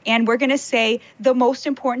point. And we're going to say the most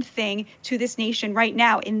important thing to this nation right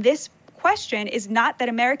now in this question is not that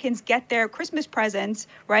Americans get their Christmas presents,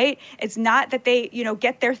 right? It's not that they,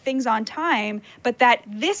 get their things on time, but that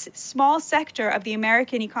this small sector of the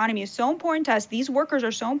American economy is so important to us. These workers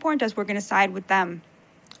are so important to us. We're going to side with them.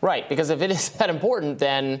 Right, because if it is that important,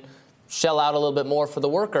 then shell out a little bit more for the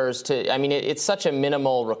workers. It's such a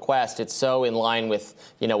minimal request. It's so in line with,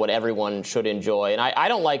 what everyone should enjoy. And I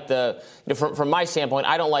don't like from my standpoint,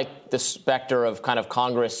 I don't like the specter of kind of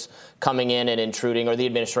Congress coming in and intruding, or the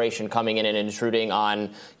administration coming in and intruding on,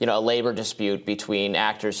 a labor dispute between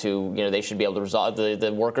actors who, they should be able to resolve.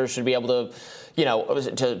 The workers should be able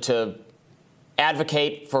to, to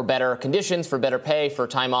advocate for better conditions, for better pay, for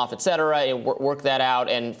time off, et cetera, and work that out.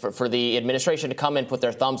 And for the administration to come and put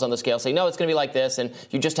their thumbs on the scale, say, no, it's going to be like this, and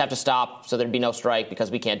you just have to stop so there'd be no strike because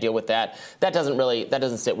we can't deal with that. That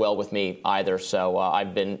doesn't sit well with me either. So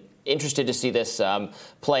I've been interested to see this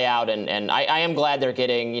play out, and I am glad they're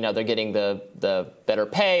getting the better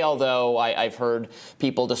pay. Although I've heard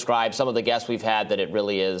people describe, some of the guests we've had, that it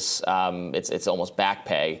really is it's almost back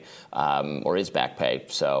pay or is back pay.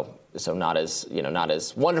 So not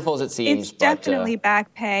as wonderful as it seems. It's definitely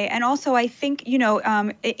back pay. And also I think,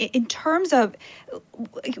 in terms of,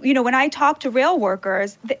 when I talk to rail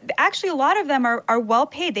workers, actually a lot of them are well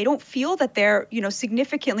paid. They don't feel that they're,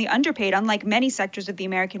 significantly underpaid, unlike many sectors of the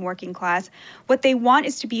American working class. What they want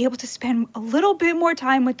is to be able to spend a little bit more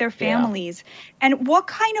time with their families. Yeah. And what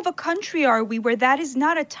kind of a country are we where that is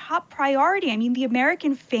not a top priority? The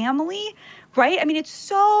American family, right? It's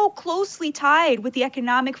so closely tied with the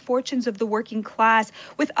economic fortunes of the working class,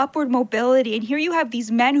 with upward mobility. And here you have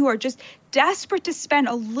these men who are just desperate to spend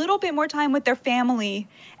a little bit more time with their family.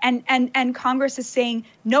 And Congress is saying,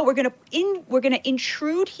 no, we're going to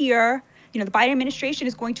intrude here. The Biden administration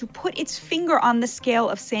is going to put its finger on the scale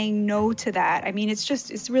of saying no to that.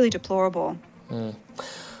 It's really deplorable.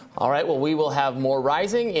 All right. Well, we will have more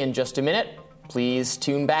Rising in just a minute. Please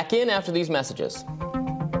tune back in after these messages.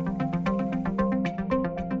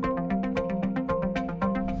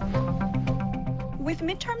 With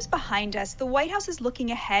midterms behind us, the White House is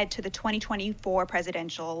looking ahead to the 2024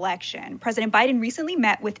 presidential election. President Biden recently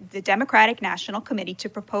met with the Democratic National Committee to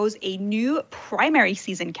propose a new primary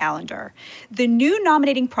season calendar. The new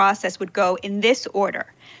nominating process would go in this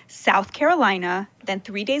order: South Carolina, then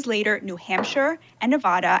 3 days later, New Hampshire and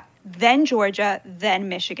Nevada, then Georgia, then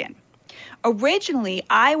Michigan. Originally,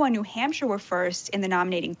 Iowa and New Hampshire were first in the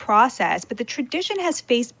nominating process, but the tradition has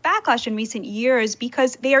faced backlash in recent years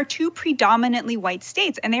because they are two predominantly white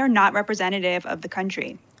states and they are not representative of the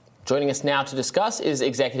country. Joining us now to discuss is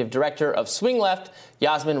Executive Director of Swing Left,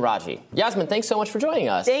 Yasmin Raji. Yasmin, thanks so much for joining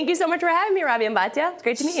us. Thank you so much for having me, Ravi and Batya. It's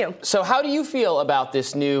great to meet you. So how do you feel about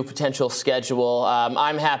this new potential schedule?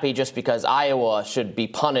 I'm happy just because Iowa should be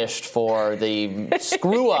punished for the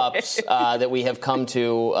screw-ups that we have come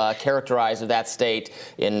to characterize of that state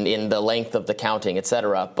in the length of the counting, et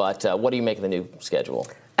cetera. But what do you make of the new schedule?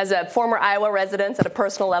 As a former Iowa resident, at a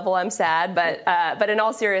personal level, I'm sad. But in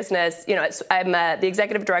all seriousness, I'm the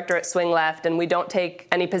executive director at Swing Left, and we don't take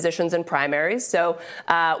any positions in primaries. So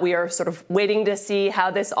we are sort of waiting to see how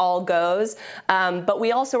this all goes. But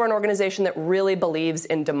we also are an organization that really believes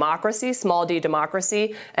in democracy, small d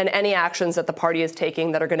democracy, and any actions that the party is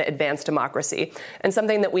taking that are going to advance democracy. And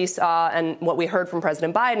something that we saw and what we heard from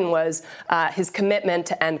President Biden was his commitment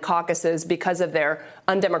to end caucuses because of their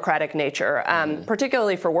undemocratic nature,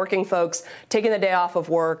 particularly for working folks taking the day off of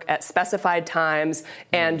work at specified times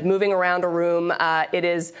and moving around a room. It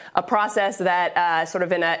is a process that sort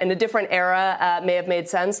of in a different era may have made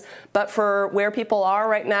sense. But for where people are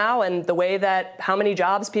right now and the way that how many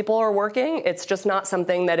jobs people are working, it's just not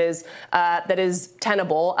something that is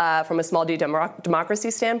tenable from a small d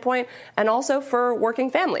democracy standpoint, and also for working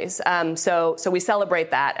families. So we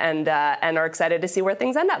celebrate that and are excited to see where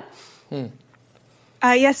things end up.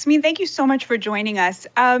 Yasmin, thank you so much for joining us.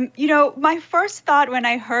 My first thought when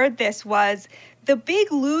I heard this was the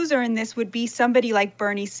big loser in this would be somebody like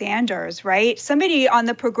Bernie Sanders, right? Somebody on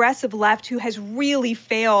the progressive left who has really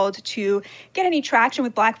failed to get any traction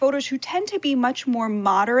with black voters who tend to be much more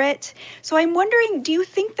moderate. So I'm wondering, do you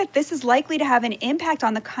think that this is likely to have an impact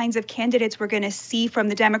on the kinds of candidates we're going to see from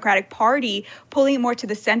the Democratic Party, pulling it more to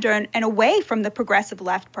the center and away from the progressive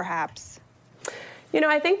left, perhaps?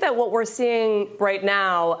 I think that what we're seeing right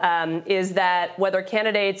now is that whether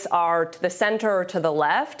candidates are to the center or to the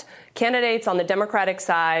left, candidates on the Democratic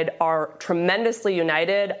side are tremendously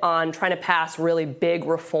united on trying to pass really big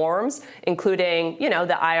reforms, including,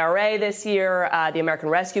 the IRA this year, the American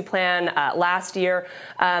Rescue Plan last year.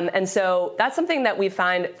 And so that's something that we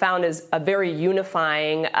found is a very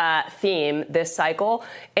unifying theme this cycle.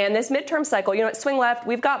 And this midterm cycle, at Swing Left,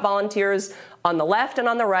 we've got volunteers on the left and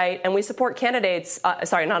on the right, and we support candidates,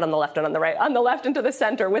 not on the left and on the right, on the left and to the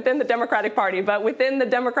center within the Democratic Party, but within the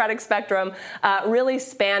Democratic spectrum, really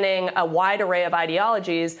spanning a wide array of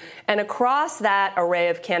ideologies. And across that array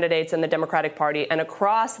of candidates in the Democratic Party and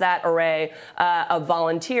across that array of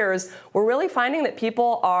volunteers, we're really finding that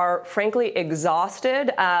people are frankly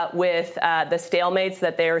exhausted with the stalemates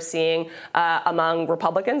that they are seeing among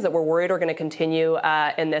Republicans that we're worried are going to continue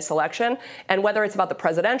in this election. And whether it's about the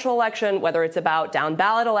presidential election, whether it's about down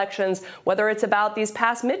ballot elections, whether it's about these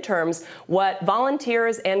past midterms, what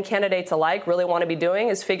volunteers and candidates alike really want to be doing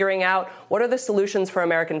is figuring out what are the solutions for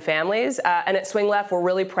American families. And at Swing Left, we're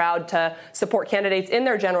really proud to support candidates in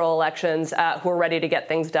their general elections who are ready to get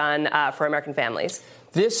things done for American families.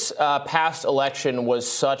 This past election was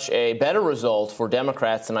such a better result for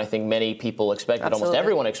Democrats than I think many people expected, Absolutely. Almost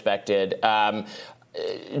everyone expected.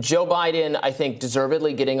 Joe Biden, I think,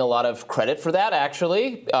 deservedly getting a lot of credit for that,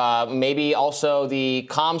 actually. Maybe also the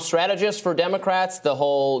calm strategist for Democrats, the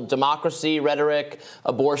whole democracy rhetoric,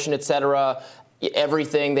 abortion, et cetera.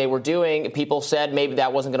 Everything they were doing, people said maybe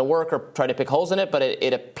that wasn't going to work or try to pick holes in it, but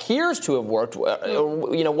it appears to have worked.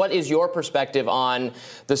 What is your perspective on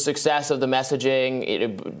the success of the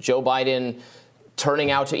messaging? Joe Biden turning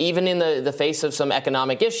out to, even in the face of some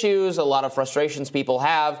economic issues, a lot of frustrations people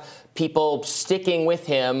have, people sticking with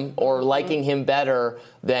him or liking him better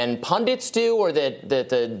than pundits do, or that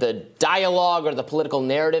the dialogue or the political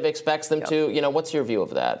narrative expects them to? What's your view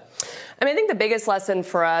of that? I think the biggest lesson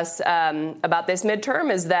for us about this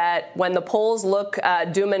midterm is that when the polls look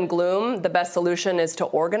doom and gloom, the best solution is to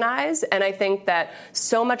organize. And I think that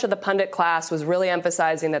so much of the pundit class was really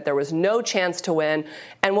emphasizing that there was no chance to win.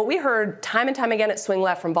 And what we heard time and time again at Swing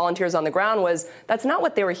Left from volunteers on the ground was that's not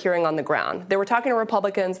what they were hearing on the ground. They were talking to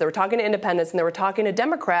Republicans, they were talking to independents, and they were talking to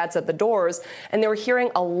Democrats at the doors, and they were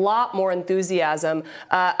hearing a lot more enthusiasm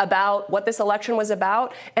about what this election was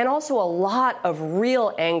about, and also a lot of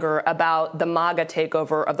real anger about the MAGA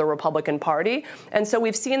takeover of the Republican Party. And so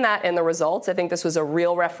we've seen that in the results. I think this was a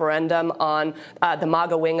real referendum on the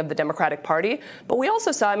MAGA wing of the Democratic Party. But we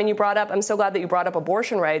also saw, I'm so glad that you brought up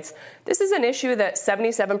abortion rights. This is an issue that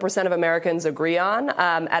 77% of Americans agree on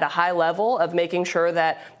at a high level, of making sure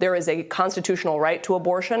that there is a constitutional right to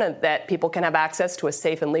abortion and that people can have access to a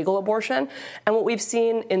safe and legal abortion. And what we've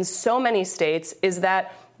seen in so many states is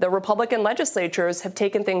that the Republican legislatures have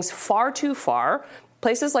taken things far too far.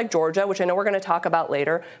 Places like Georgia, which I know we're going to talk about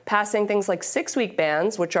later, passing things like 6-week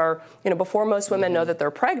bans, which are, before most women know that they're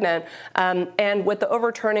pregnant. And with the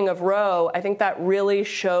overturning of Roe, I think that really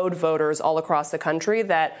showed voters all across the country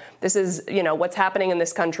that this is, what's happening in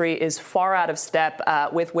this country is far out of step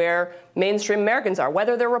with where mainstream Americans are,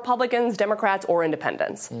 whether they're Republicans, Democrats, or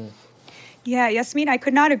independents. Yeah, Yasmin, I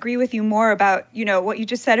could not agree with you more about, what you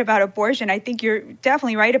just said about abortion. I think you're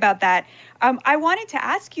definitely right about that. I wanted to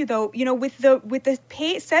ask you, though, with the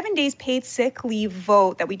 7 days paid sick leave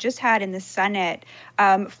vote that we just had in the Senate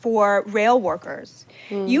for rail workers,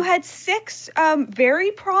 you had 6 very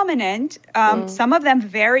prominent, some of them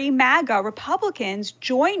very MAGA Republicans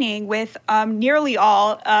joining with nearly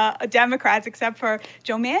all Democrats except for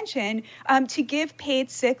Joe Manchin to give paid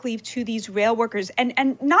sick leave to these rail workers,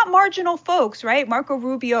 and not marginal folks, right? Marco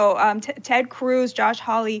Rubio, Ted Cruz, Josh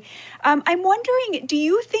Hawley. I'm wondering, do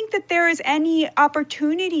you think that there is any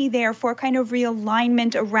opportunity there for kind of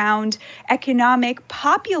realignment around economic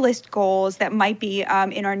populist goals that might be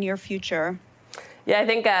in our near future? Yeah, I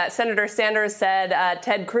think Senator Sanders said,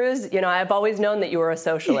 Ted Cruz, I've always known that you were a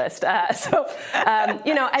socialist. I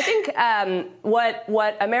think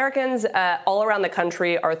what Americans all around the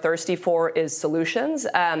country are thirsty for is solutions.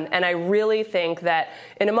 And I really think that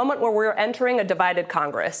in a moment where we're entering a divided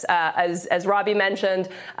Congress, as Robbie mentioned,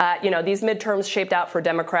 these midterms shaped out for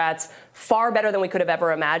Democrats far better than we could have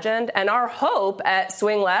ever imagined. And our hope at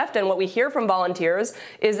Swing Left, and what we hear from volunteers,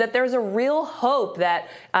 is that there's a real hope that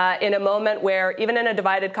in a moment where, even in a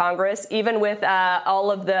divided Congress, even with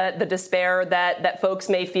all of the despair that folks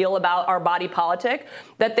may feel about our body politic,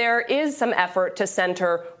 that there is some effort to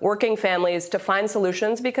center working families to find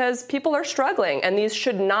solutions, because people are struggling, and these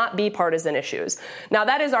should not be partisan issues. Now,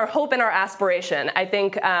 that is our hope and our aspiration. I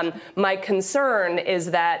think my concern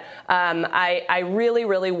is that I really,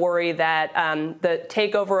 really worry that the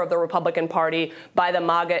takeover of the Republican Party by the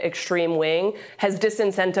MAGA extreme wing has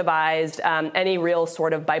disincentivized any real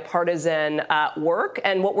sort of bipartisan work.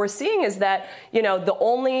 And what we're seeing is that, the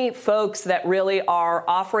only folks that really are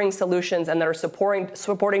offering solutions and that are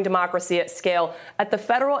supporting democracy at scale at the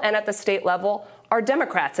federal and at the state level are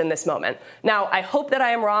Democrats in this moment. Now, I hope that I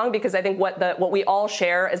am wrong, because I think what we all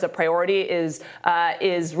share as a priority is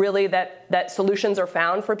really that solutions are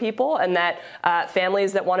found for people, and that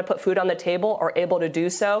families that want to put food on the table are able to do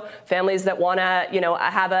so. Families that want to,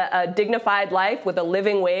 have a dignified life with a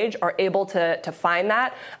living wage are able to find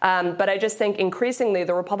that. But I just think increasingly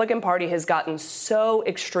the Republican Party has gotten so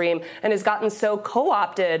extreme and has gotten so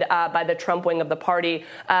co-opted by the Trump wing of the party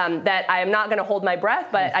that I am not going to hold my breath,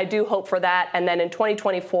 but I do hope for that. And then in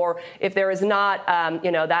 2024, if there is not,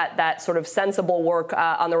 that sort of sensible work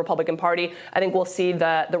on the Republican Party, I think we'll see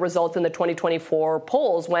the results in the 2024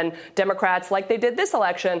 polls, when Democrats, like they did this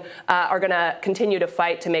election, are going to continue to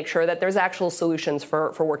fight to make sure that there's actual solutions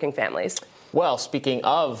for working families. Well, speaking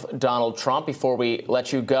of Donald Trump, before we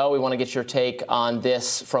let you go, we want to get your take on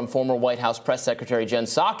this from former White House Press Secretary Jen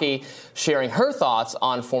Psaki, sharing her thoughts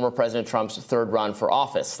on former President Trump's third run for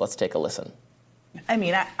office. Let's take a listen. I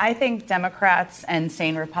mean, I think Democrats and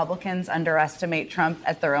sane Republicans underestimate Trump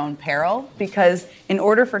at their own peril, because in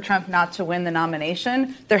order for Trump not to win the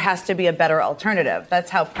nomination, there has to be a better alternative.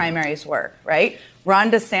 That's how primaries work, right?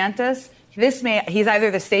 Ron DeSantis, he's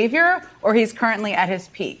either the savior or he's currently at his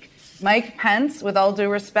peak. Mike Pence, with all due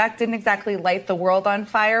respect, didn't exactly light the world on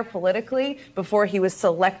fire politically before he was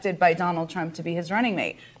selected by Donald Trump to be his running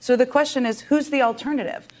mate. So the question is, who's the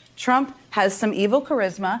alternative? Trump has some evil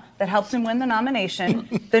charisma that helps him win the nomination.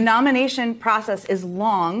 The nomination process is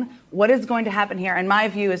long. What is going to happen here, in my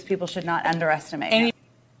view, is people should not underestimate him.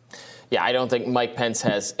 Yeah, I don't think Mike Pence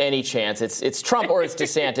has any chance. It's Trump or it's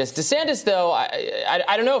DeSantis. DeSantis, though,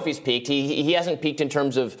 I don't know if he's peaked. He hasn't peaked in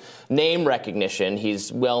terms of name recognition.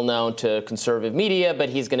 He's well known to conservative media, but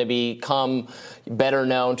he's going to become better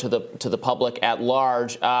known to the public at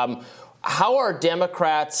large. How are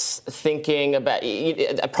Democrats thinking about,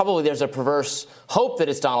 probably there's a perverse hope that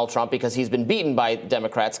it's Donald Trump, because he's been beaten by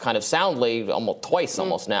Democrats kind of soundly twice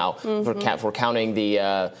now, for counting the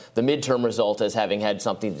midterm result as having had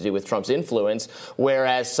something to do with Trump's influence,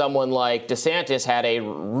 whereas someone like DeSantis had a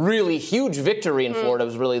really huge victory in Florida. It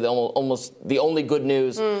was really almost the only good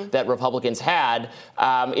news that Republicans had.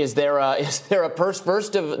 Is there a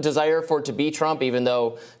first desire for it to be Trump, even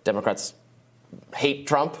though Democrats hate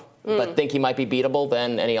Trump, but think he might be beatable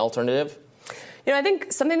than any alternative? I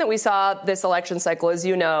think something that we saw this election cycle, as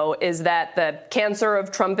you know, is that the cancer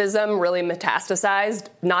of Trumpism really metastasized,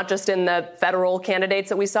 not just in the federal candidates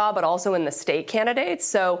that we saw, but also in the state candidates.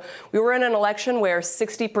 So we were in an election where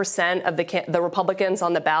 60% of the Republicans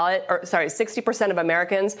on the ballot, 60% of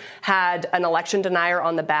Americans had an election denier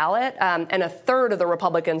on the ballot, and a third of the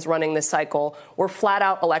Republicans running this cycle were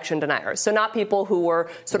flat-out election deniers. So not people who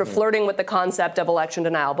were sort of flirting with the concept of election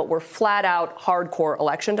denial, but were flat-out hardcore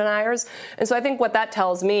election deniers. And so I think what that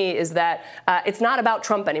tells me is that it's not about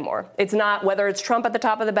Trump anymore. It's not whether it's Trump at the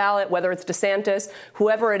top of the ballot, whether it's DeSantis,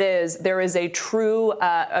 whoever it is. There is a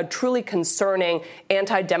truly concerning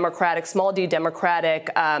anti-democratic, small d democratic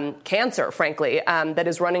cancer, frankly, that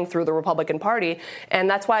is running through the Republican Party. And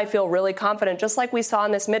that's why I feel really confident, just like we saw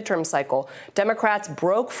in this midterm cycle. Democrats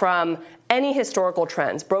broke from any historical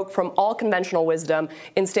trends, broke from all conventional wisdom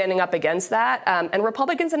in standing up against that. And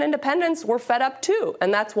Republicans and independents were fed up, too.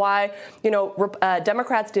 And that's why,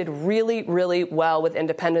 Democrats did really, really well with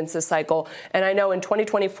independents this cycle. And I know in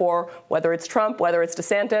 2024, whether it's Trump, whether it's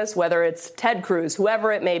DeSantis, whether it's Ted Cruz,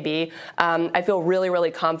 whoever it may be, I feel really,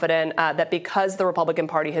 really confident that because the Republican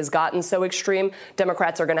Party has gotten so extreme,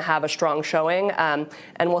 Democrats are going to have a strong showing. And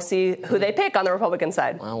we'll see who they pick on the Republican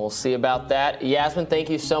side. Well, we'll see about that. Yasmin, thank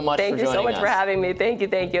you so much for joining us. Thank you so much for having me. Thank you.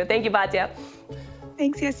 Thank you, Batya.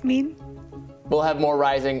 Thanks, Yasmin. We'll have more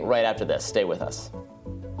Rising right after this. Stay with us.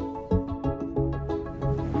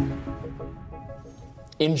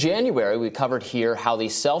 In January, we covered here how the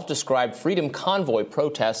self-described Freedom Convoy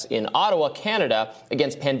protests in Ottawa, Canada,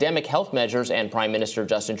 against pandemic health measures and Prime Minister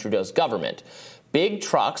Justin Trudeau's government. Big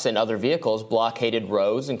trucks and other vehicles blockaded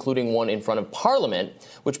roads, including one in front of Parliament,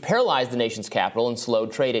 which paralyzed the nation's capital and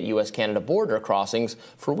slowed trade at U.S.-Canada border crossings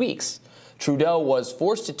for weeks. Trudeau was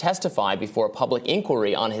forced to testify before a public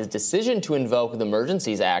inquiry on his decision to invoke the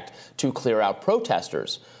Emergencies Act to clear out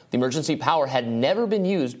protesters. The emergency power had never been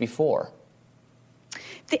used before.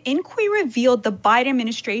 The inquiry revealed the Biden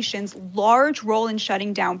administration's large role in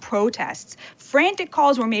shutting down protests. Frantic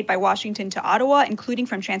calls were made by Washington to Ottawa, including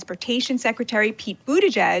from Transportation Secretary Pete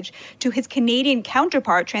Buttigieg to his Canadian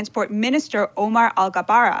counterpart, Transport Minister Omar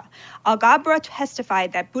Alghabara. Alghabara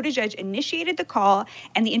testified that Buttigieg initiated the call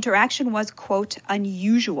and the interaction was, quote,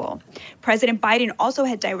 unusual. President Biden also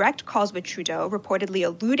had direct calls with Trudeau, reportedly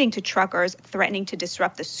alluding to truckers threatening to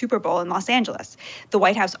disrupt the Super Bowl in Los Angeles. The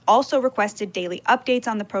White House also requested daily updates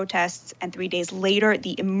on the protests, and 3 days later,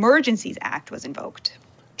 the Emergencies Act was invoked.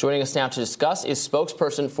 Joining us now to discuss is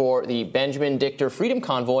spokesperson for the Benjamin Dichter Freedom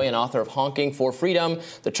Convoy and author of Honking for Freedom,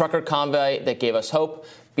 the trucker convoy that gave us hope.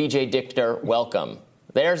 BJ Dichter, welcome.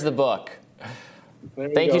 There's the book.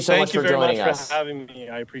 Thank you so much for joining us. Thank you very much for having me.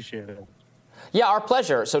 I appreciate it. Yeah, our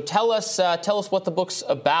pleasure. So tell us what the book's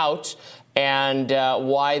about and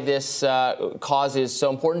why this cause is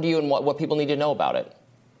so important to you and what people need to know about it.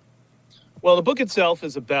 Well, the book itself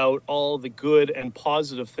is about all the good and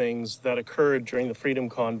positive things that occurred during the Freedom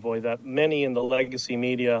Convoy that many in the legacy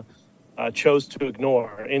media chose to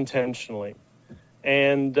ignore intentionally.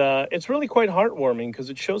 And it's really quite heartwarming because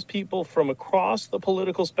it shows people from across the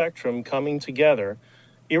political spectrum coming together,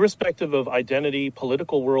 irrespective of identity,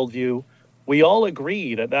 political worldview. We all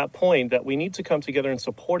agreed at that point that we need to come together and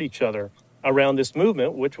support each other around this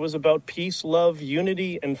movement, which was about peace, love,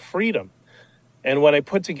 unity, and freedom. And when I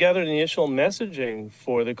put together the initial messaging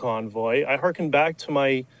for the convoy, I hearkened back to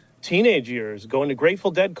my teenage years, going to Grateful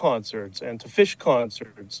Dead concerts and to Fish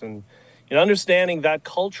concerts, and understanding that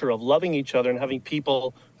culture of loving each other and having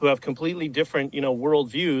people who have completely different,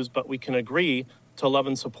 worldviews, but we can agree to love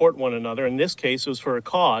and support one another. In this case, it was for a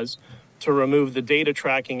cause to remove the data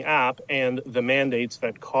tracking app and the mandates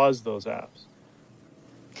that caused those apps.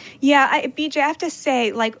 Yeah, BJ, I have to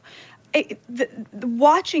say,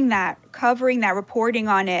 watching that, covering that, reporting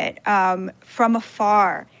on it from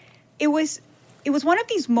afar, it was one of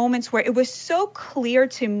these moments where it was so clear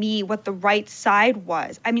to me what the right side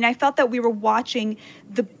was. I mean, I felt that we were watching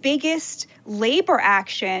the biggest labor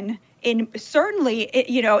action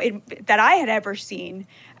that I had ever seen,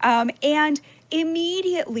 and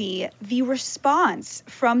immediately the response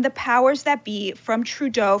from the powers that be, from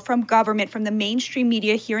Trudeau, from government, from the mainstream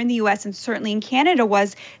media here in the U.S. and certainly in Canada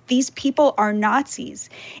was, these people are Nazis.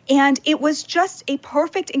 And it was just a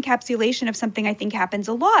perfect encapsulation of something I think happens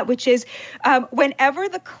a lot, which is whenever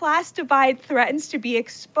the class divide threatens to be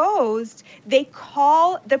exposed, they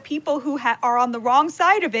call the people who are on the wrong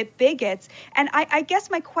side of it bigots. And I guess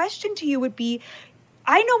my question to you would be,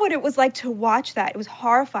 I know what it was like to watch that. It was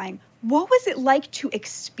horrifying. What was it like to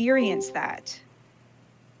experience that?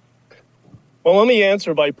 Well, let me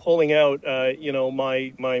answer by pulling out,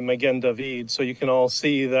 my Magen David, so you can all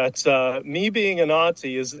see that me being a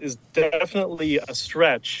Nazi is definitely a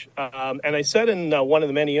stretch. And I said in one of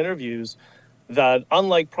the many interviews that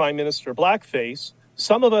unlike Prime Minister Blackface,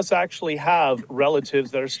 some of us actually have relatives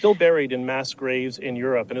that are still buried in mass graves in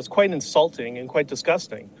Europe, and it's quite insulting and quite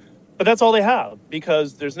disgusting. But that's all they have,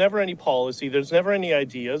 because there's never any policy, there's never any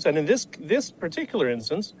ideas. And in this particular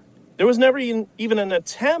instance, there was never even an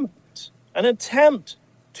attempt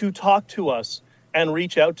to talk to us and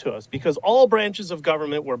reach out to us, because all branches of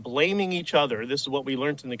government were blaming each other. This is what we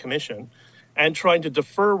learned in the commission, and trying to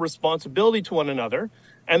defer responsibility to one another.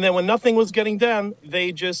 And then when nothing was getting done,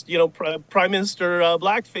 they just, Prime Minister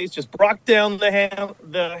Blackface just brought down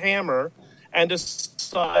the hammer and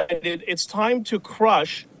decided it's time to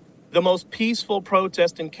crush the most peaceful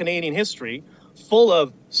protest in Canadian history, full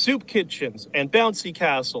of soup kitchens and bouncy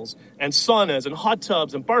castles and saunas and hot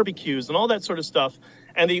tubs and barbecues and all that sort of stuff.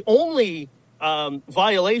 And the only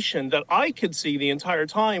violation that I could see the entire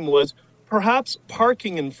time was perhaps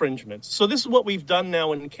parking infringements. So this is what we've done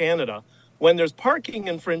now in Canada. When there's parking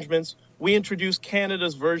infringements, we introduce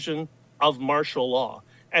Canada's version of martial law.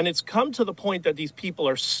 And it's come to the point that these people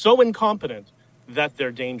are so incompetent that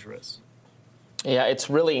they're dangerous. Yeah, it's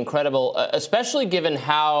really incredible, especially given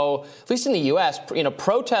how, at least in the U.S.,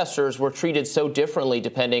 protesters were treated so differently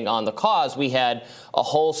depending on the cause. We had a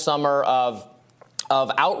whole summer of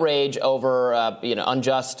outrage over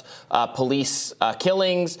unjust police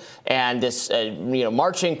killings and this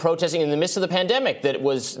marching, protesting in the midst of the pandemic that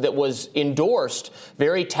was endorsed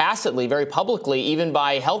very tacitly, very publicly, even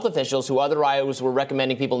by health officials who otherwise were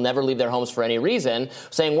recommending people never leave their homes for any reason,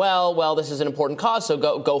 saying, well, this is an important cause, so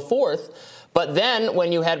go forth. But then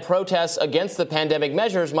when you had protests against the pandemic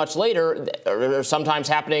measures much later, or sometimes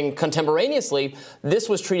happening contemporaneously, this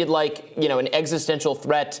was treated like, an existential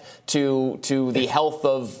threat to the health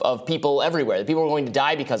of people everywhere. People were going to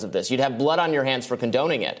die because of this. You'd have blood on your hands for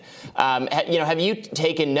condoning it. Have you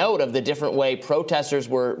taken note of the different way protesters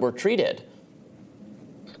were treated?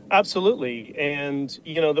 Absolutely. And,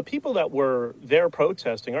 the people that were there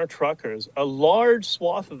protesting, our truckers, a large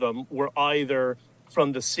swath of them were either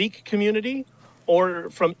from the Sikh community or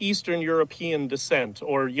from Eastern European descent,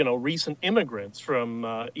 or, recent immigrants from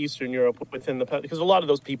Eastern Europe within because a lot of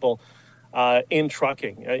those people in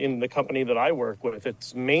trucking, in the company that I work with,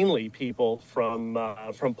 it's mainly people from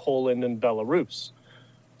Poland and Belarus.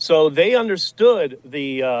 So they understood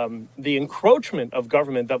the encroachment of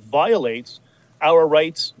government that violates our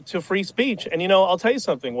rights to free speech. And, I'll tell you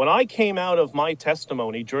something. When I came out of my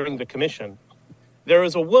testimony during the commission, there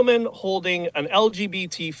was a woman holding an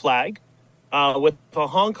LGBT flag with a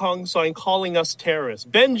Hong Kong sign calling us terrorists.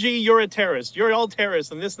 Benji, you're a terrorist. You're all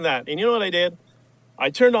terrorists and this and that. And you know what I did? I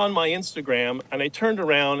turned on my Instagram and I turned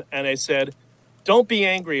around and I said, don't be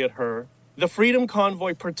angry at her. The Freedom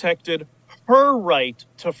Convoy protected her right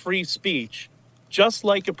to free speech, just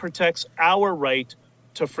like it protects our right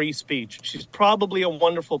to free speech. She's probably a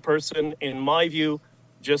wonderful person, in my view,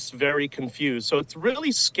 just very confused. So it's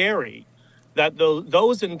really scary that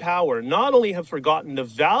those in power not only have forgotten the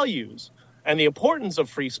values and the importance of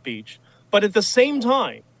free speech, but at the same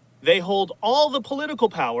time, they hold all the political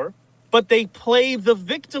power, but they play the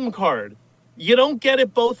victim card. You don't get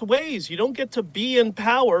it both ways. You don't get to be in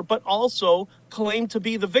power, but also claim to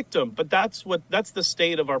be the victim. But that's the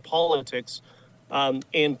state of our politics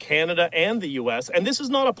in Canada and the US. And this is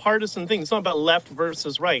not a partisan thing. It's not about left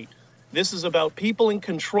versus right. This is about people in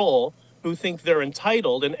control who think they're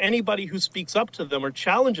entitled, and anybody who speaks up to them or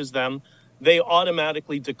challenges them, they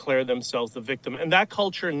automatically declare themselves the victim. And that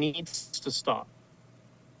culture needs to stop.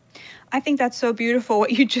 I think that's so beautiful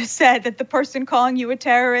what you just said, that the person calling you a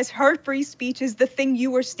terrorist, her free speech is the thing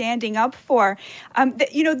you were standing up for.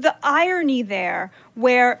 The irony there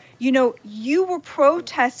where, you were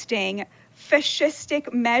protesting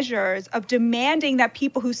fascistic measures of demanding that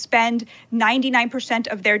people who spend 99%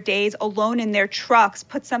 of their days alone in their trucks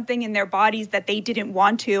put something in their bodies that they didn't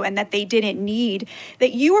want to and that they didn't need,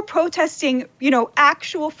 that you were protesting,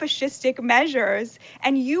 actual fascistic measures,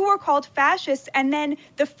 and you were called fascists, and then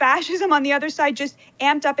the fascism on the other side just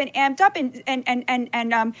amped up, and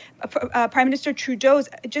Prime Minister Trudeau's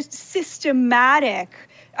just systematic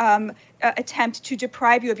attempt to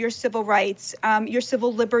deprive you of your civil rights, your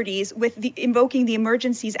civil liberties, with invoking the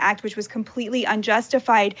Emergencies Act, which was completely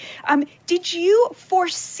unjustified. Did you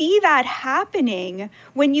foresee that happening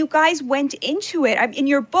when you guys went into it? In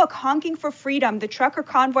your book, Honking for Freedom, the trucker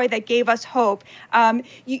convoy that gave us hope,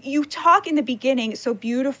 you talk in the beginning so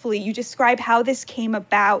beautifully. You describe how this came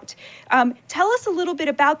about. Tell us a little bit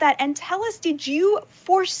about that, and tell us, did you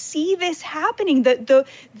foresee this happening? The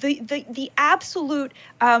absolute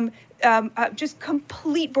just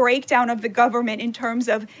complete breakdown of the government in terms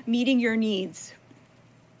of meeting your needs?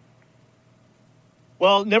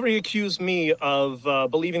 Well, never accuse me of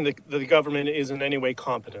believing that the government is in any way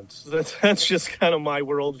competent. That's just kind of my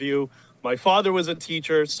worldview. My father was a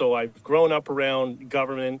teacher, so I've grown up around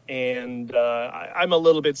government, and I'm a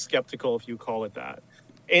little bit skeptical, if you call it that.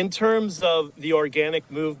 In terms of the organic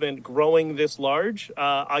movement growing this large,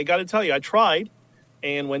 I got to tell you, I tried.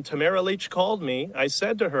 And when Tamara Leach called me, I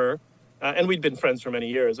said to her, and we'd been friends for many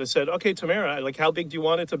years, I said, okay, Tamara, how big do you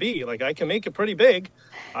want it to be? I can make it pretty big.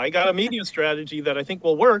 I got a media strategy that I think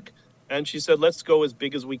will work. And she said, let's go as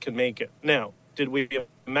big as we can make it. Now, did we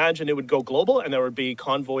imagine it would go global and there would be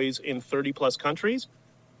convoys in 30 plus countries?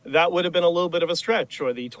 That would have been a little bit of a stretch.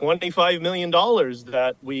 Or the $25 million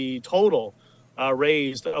that we total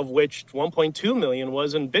raised, of which 1.2 million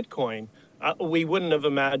was in Bitcoin. We wouldn't have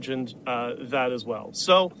imagined that as well.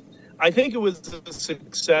 So I think it was a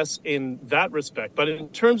success in that respect. But in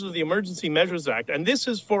terms of the Emergency Measures Act, and this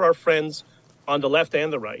is for our friends on the left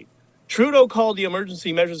and the right, Trudeau called the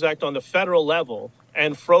Emergency Measures Act on the federal level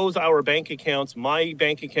and froze our bank accounts, my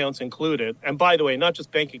bank accounts included. And by the way, not just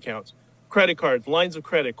bank accounts, credit cards, lines of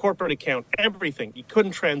credit, corporate account, everything. You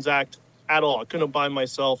couldn't transact at all. I couldn't buy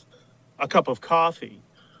myself a cup of coffee.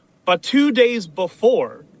 But 2 days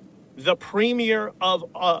before, the Premier of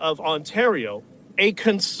Ontario, a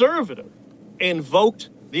Conservative, invoked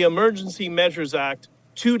the Emergency Measures Act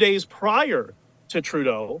 2 days prior to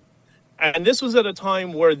Trudeau. And this was at a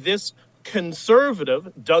time where this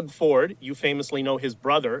Conservative, Doug Ford, you famously know his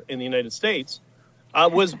brother in the United States,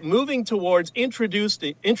 was moving towards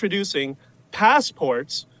introducing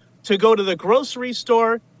passports to go to the grocery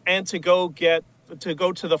store and to go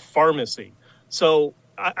to the pharmacy. So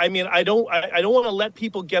I don't want to let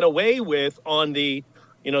people get away with on the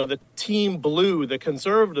Team Blue, the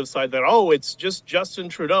Conservative side, that, it's just Justin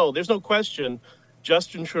Trudeau. There's no question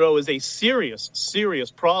Justin Trudeau is a serious,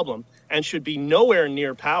 serious problem and should be nowhere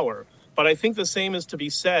near power. But I think the same is to be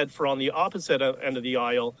said for on the opposite end of the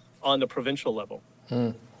aisle on the provincial level.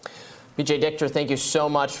 BJ Dichter, thank you so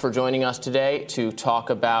much for joining us today to talk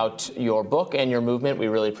about your book and your movement. We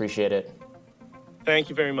really appreciate it. Thank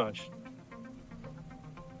you very much.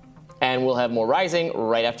 And we'll have more Rising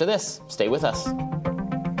right after this. Stay with us.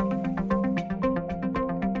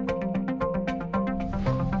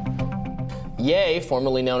 Ye,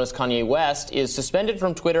 formerly known as Kanye West, is suspended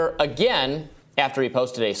from Twitter again after he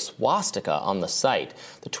posted a swastika on the site.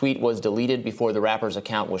 The tweet was deleted before the rapper's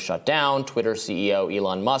account was shut down. Twitter CEO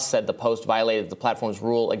Elon Musk said the post violated the platform's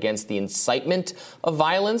rule against the incitement of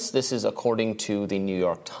violence. This is according to the New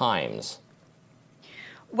York Times.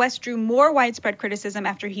 West drew more widespread criticism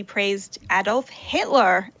after he praised Adolf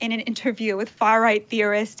Hitler in an interview with far-right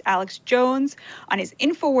theorist Alex Jones on his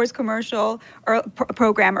InfoWars commercial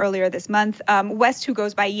program earlier this month. West, who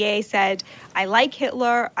goes by Ye, said, "I like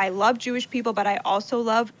Hitler, I love Jewish people, but I also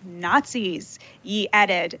love Nazis." Ye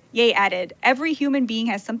added, "Every human being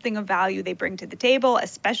has something of value they bring to the table,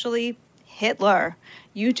 especially Hitler."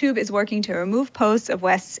 YouTube is working to remove posts of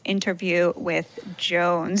West's interview with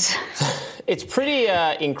Jones. It's pretty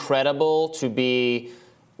incredible to be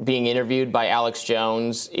being interviewed by Alex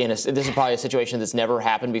Jones this is probably a situation that's never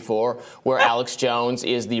happened before, where Alex Jones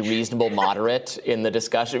is the reasonable moderate in the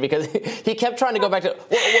discussion, because he kept trying to go back to,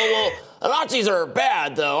 well, Nazis are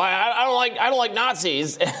bad though. I don't like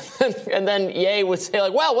Nazis, and then Ye would say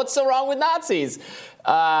like, well, what's so wrong with Nazis?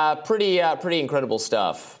 Pretty incredible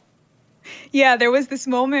stuff. Yeah, there was this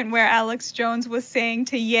moment where Alex Jones was saying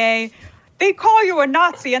to Ye, "They call you a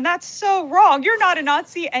Nazi, and that's so wrong. You're not a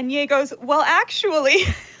Nazi." And Ye goes, "Well, actually,"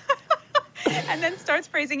 and then starts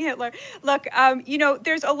praising Hitler. Look,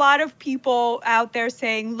 there's a lot of people out there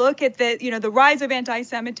saying, look at the rise of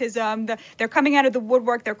anti-Semitism. They're coming out of the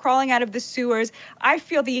woodwork. They're crawling out of the sewers. I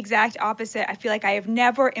feel the exact opposite. I feel like I have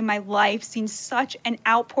never in my life seen such an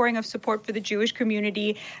outpouring of support for the Jewish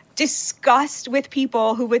community, disgust with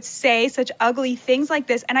people who would say such ugly things like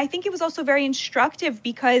this. And I think it was also very instructive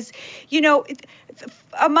because,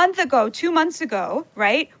 a month ago, 2 months ago,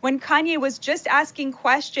 right, when Kanye was just asking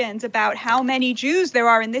questions about how many Jews there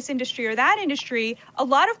are in this industry or that industry, a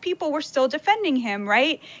lot of people were still defending him,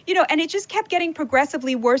 right? And it just kept getting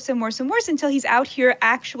progressively worse and worse and worse until he's out here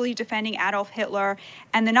actually defending Adolf Hitler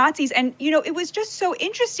and the Nazis. And, it was just so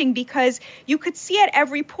interesting because you could see at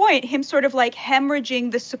every point him sort of like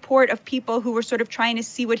hemorrhaging the support of people who were sort of trying to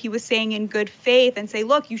see what he was saying in good faith and say,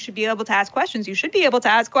 look, you should be able to ask questions. You should be able to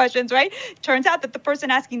ask questions, right? Turns out that the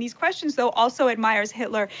person asking these questions, though, also admires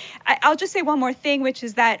Hitler. I'll just say one more thing, which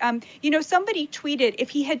is that, somebody tweeted if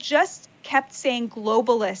he had just kept saying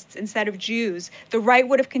globalists instead of Jews, the right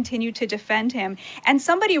would have continued to defend him. And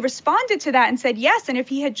somebody responded to that and said, yes, and if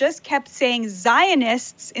he had just kept saying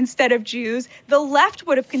Zionists instead of Jews, the left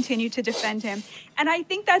would have continued to defend him. And I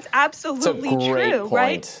think that's absolutely true,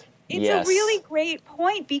 right? It's a really great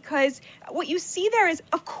point, because what you see there is,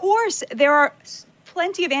 of course, there are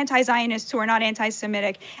plenty of anti-Zionists who are not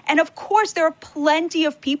anti-Semitic. And of course, there are plenty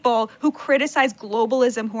of people who criticize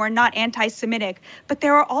globalism who are not anti-Semitic. But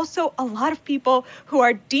there are also a lot of people who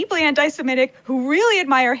are deeply anti-Semitic, who really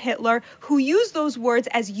admire Hitler, who use those words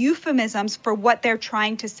as euphemisms for what they're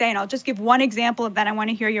trying to say. And I'll just give one example of that. I want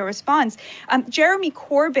to hear your response. Jeremy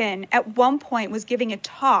Corbyn at one point was giving a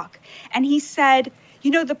talk, and he said,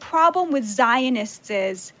 the problem with Zionists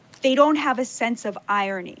is they don't have a sense of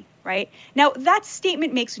irony. Right? Now, that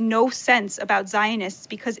statement makes no sense about Zionists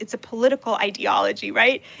because it's a political ideology,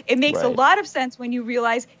 right? It makes a lot of sense when you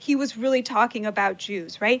realize he was really talking about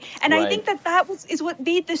Jews, right? And I think that is what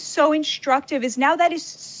made this so instructive, is now that is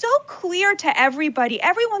so clear to everybody.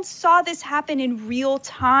 Everyone saw this happen in real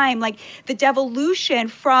time, like the devolution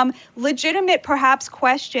from legitimate, perhaps,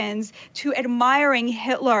 questions to admiring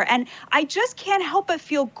Hitler. And I just can't help but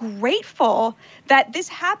feel grateful that this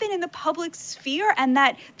happened in the public sphere and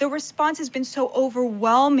that the response has been so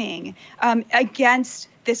overwhelming against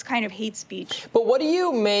this kind of hate speech. But what do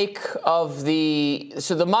you make of the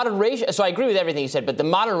moderation? So I agree with everything you said, but the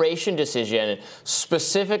moderation decision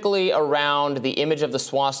specifically around the image of the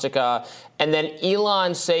swastika, and then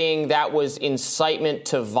Elon saying that was incitement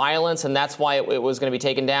to violence and that's why it was going to be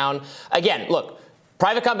taken down. Again, look,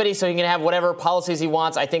 private company, so he can have whatever policies he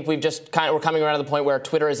wants. I think we're coming around to the point where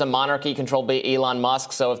Twitter is a monarchy controlled by Elon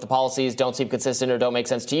Musk. So if the policies don't seem consistent or don't make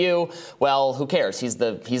sense to you, well, who cares? He's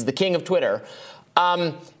the king of Twitter.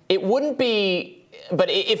 It wouldn't be, but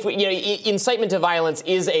if incitement to violence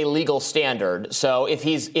is a legal standard. So if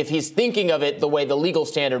he's thinking of it the way the legal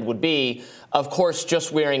standard would be, of course,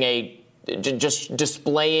 just wearing a just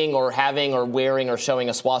displaying or having or wearing or showing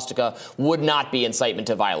a swastika would not be incitement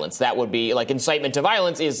to violence. That would be like incitement to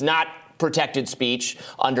violence is not protected speech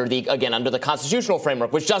under the constitutional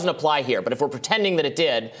framework, which doesn't apply here. But if we're pretending that it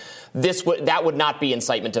did, that would not be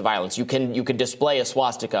incitement to violence. You can display a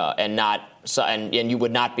swastika and you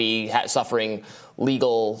would not be suffering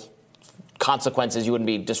legal consequences. You wouldn't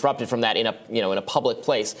be disrupted from that in a public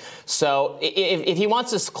place. So if he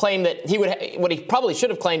wants to claim that what he probably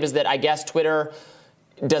should have claimed is that I guess Twitter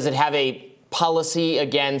doesn't have a policy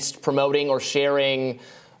against promoting or sharing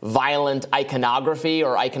violent iconography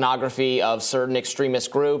or iconography of certain extremist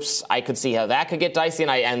groups. I could see how that could get dicey,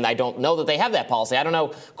 and I don't know that they have that policy. I don't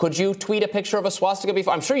know. Could you tweet a picture of a swastika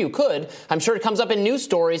before? I'm sure you could. I'm sure it comes up in news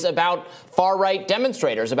stories about far-right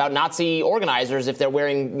demonstrators, about Nazi organizers. If they're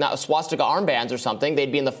wearing swastika armbands or something,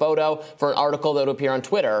 they'd be in the photo for an article that would appear on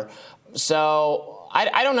Twitter. So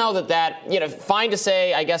I don't know that, fine to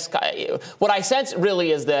say, I guess. What I sense really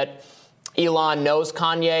is that Elon knows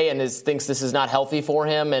Kanye and thinks this is not healthy for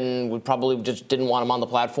him and would probably just didn't want him on the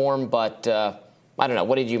platform. But I don't know.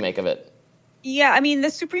 What did you make of it? Yeah, I mean,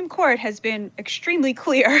 the Supreme Court has been extremely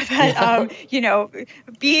clear that,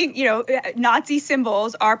 Nazi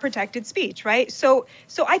symbols are protected speech, right? So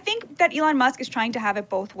I think that Elon Musk is trying to have it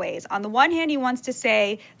both ways. On the one hand, he wants to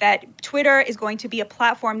say that Twitter is going to be a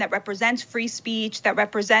platform that represents free speech, that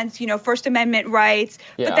represents, First Amendment rights.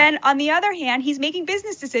 Yeah. But then on the other hand, he's making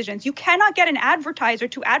business decisions. You cannot get an advertiser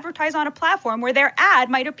to advertise on a platform where their ad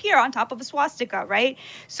might appear on top of a swastika, right?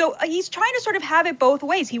 So he's trying to sort of have it both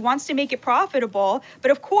ways. He wants to make it profitable.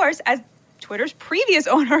 But of course, as Twitter's previous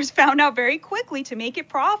owners found out very quickly, to make it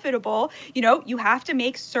profitable, you have to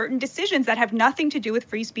make certain decisions that have nothing to do with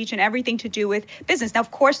free speech and everything to do with business. Now, of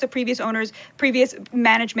course, the previous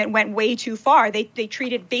management went way too far. They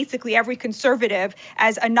treated basically every conservative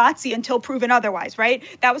as a Nazi until proven otherwise, right?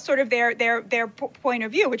 That was sort of their point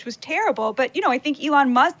of view, which was terrible. But, I think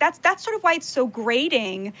Elon Musk, that's sort of why it's so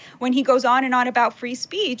grating when he goes on and on about free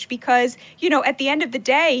speech, because, at the end of the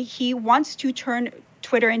day, he wants to turn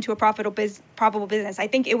Twitter into a profitable business. I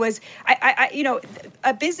think it was,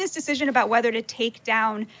 a business decision about whether to take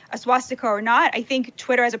down a swastika or not. I think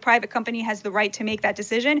Twitter as a private company has the right to make that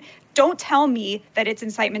decision. Don't tell me that it's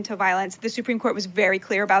incitement to violence. The Supreme Court was very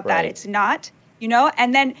clear about that. It's not.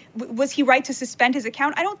 And then was he right to suspend his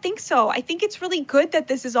account? I don't think so. I think it's really good that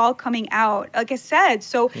this is all coming out, like I said.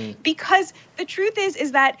 So because the truth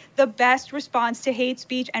is that the best response to hate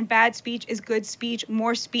speech and bad speech is good speech,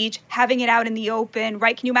 more speech, having it out in the open,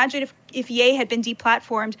 right? Can you imagine if Ye had been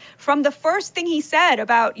deplatformed from the first thing he said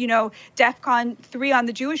about, DEFCON 3 on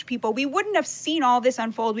the Jewish people? We wouldn't have seen all this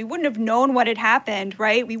unfold. We wouldn't have known what had happened,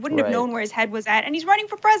 right? We wouldn't have known where his head was at. And he's running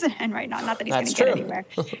for president right now. Not that he's going to get anywhere.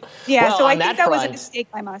 Yeah, well, so I think that was a mistake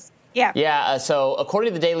by Musk. Yeah. Yeah. So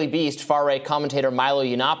according to the Daily Beast, far-right commentator Milo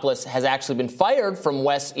Yiannopoulos has actually been fired from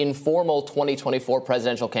West's informal 2024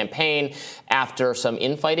 presidential campaign after some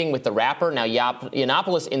infighting with the rapper. Now,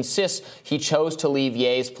 Yiannopoulos insists he chose to leave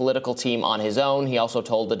Ye's political team on his own. He also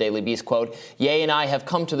told the Daily Beast, quote, "Ye and I have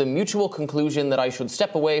come to the mutual conclusion that I should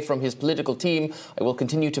step away from his political team. I will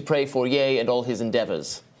continue to pray for Ye and all his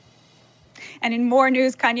endeavors." And in more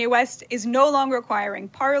news, Kanye West is no longer acquiring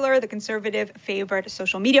Parler, the conservative favored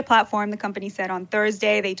social media platform. The company said on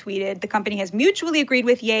Thursday, they tweeted, the company has mutually agreed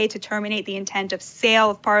with Ye to terminate the intent of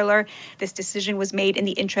sale of Parler. This decision was made in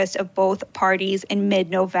the interest of both parties in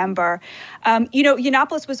mid-November.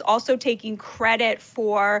 Yiannopoulos was also taking credit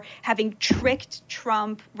for having tricked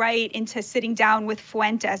Trump, right, into sitting down with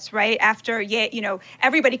Fuentes, right, after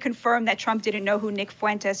everybody confirmed that Trump didn't know who Nick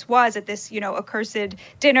Fuentes was at this, accursed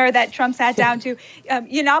dinner that Trump sat down to.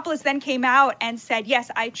 Yiannopoulos then came out and said,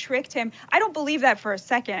 yes, I tricked him. I don't believe that for a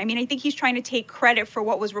second. I mean, I think he's trying to take credit for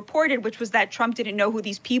what was reported, which was that Trump didn't know who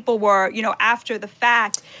these people were, after the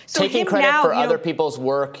fact. So taking credit for other people's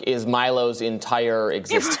work is Milo's entire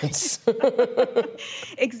existence.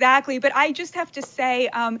 Exactly. But I just have to say,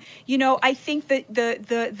 I think that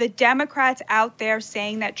the Democrats out there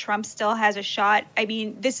saying that Trump still has a shot, I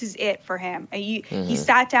mean, this is it for him. He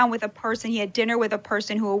sat down with a person, he had dinner with a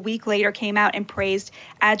person who a week later came out and praised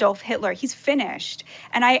Adolf Hitler. He's finished.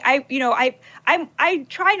 And I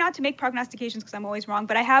try not to make prognostications because I'm always wrong,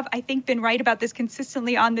 but I think, been right about this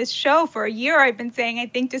consistently on this show. For a year, I've been saying I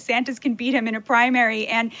think DeSantis can beat him in a primary,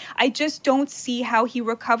 and I just don't see how he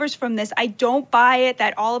recovers from this. I don't buy it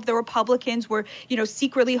that all of the Republicans were,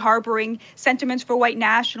 secretly harboring sentiments for white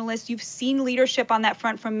nationalists. You've seen leadership on that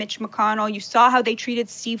front from Mitch McConnell. You saw how they treated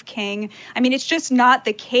Steve King. I mean, it's just not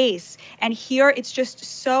the case. And here it's just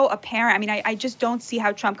so apparent. I mean, I just don't see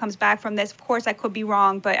how Trump comes back from this. Of course, I could be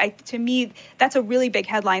wrong, but to me, that's a really big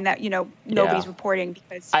headline that, nobody's reporting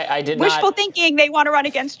because I did wishful thinking, they want to run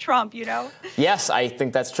against Trump, Yes, I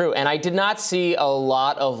think that's true. And I did not see a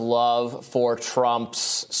lot of love for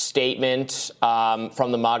Trump's statement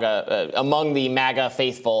from the MAGA, among the MAGA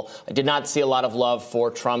faithful. I did not see a lot of love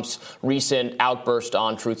for Trump's recent outburst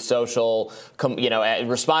on Truth Social,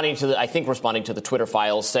 responding to the Twitter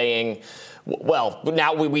files saying, well,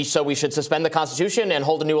 now we should suspend the Constitution and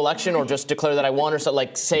hold a new election, or just declare that I won, or so,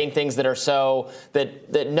 like saying things that are so that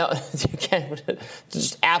no, you can't,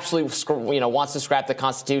 just absolutely wants to scrap the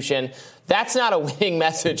Constitution. That's not a winning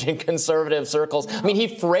message in conservative circles. I mean, he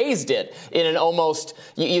phrased it in an almost,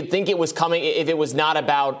 you'd think it was coming if it was not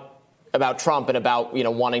about Trump and about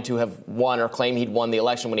wanting to have won or claim he'd won the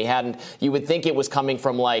election when he hadn't. You would think it was coming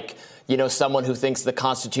from someone who thinks the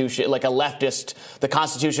Constitution, like a leftist, the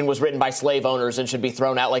Constitution was written by slave owners and should be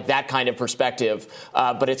thrown out, like that kind of perspective.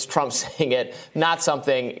 But it's Trump saying it, not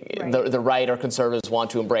something the right or conservatives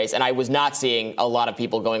want to embrace. And I was not seeing a lot of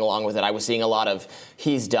people going along with it. I was seeing a lot of,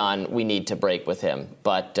 he's done, we need to break with him.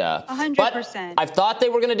 But 100%. I've thought they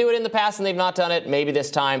were going to do it in the past and they've not done it. Maybe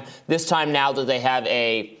this time now that they have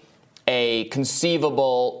a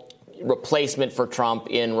conceivable replacement for Trump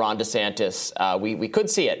in Ron DeSantis, we could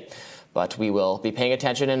see it. But we will be paying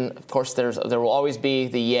attention. And, of course, there will always be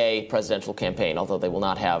the Yay presidential campaign, although they will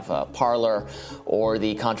not have Parler or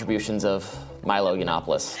the contributions of Milo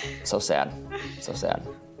Yiannopoulos. So sad. So sad.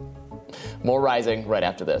 More Rising right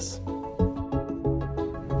after this.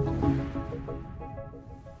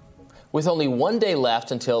 With only one day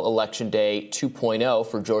left until Election Day 2.0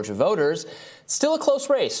 for Georgia voters, it's still a close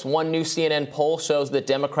race. One new CNN poll shows that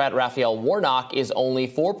Democrat Raphael Warnock is only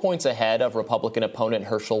 4 points ahead of Republican opponent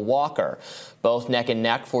Herschel Walker. Both neck and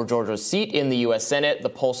neck for Georgia's seat in the U.S. Senate. The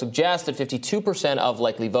poll suggests that 52% of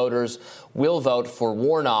likely voters will vote for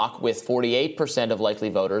Warnock, with 48% of likely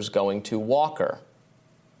voters going to Walker.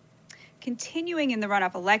 Continuing in the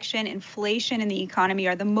runoff election, inflation and the economy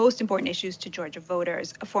are the most important issues to Georgia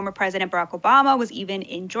voters. Former President Barack Obama was even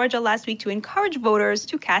in Georgia last week to encourage voters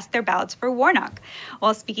to cast their ballots for Warnock.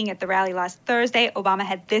 While speaking at the rally last Thursday, Obama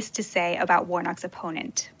had this to say about Warnock's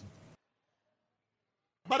opponent.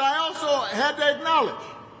 But I also had to acknowledge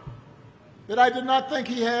that I did not think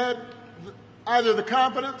he had either the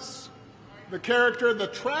competence, the character, the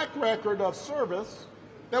track record of service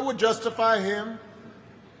that would justify him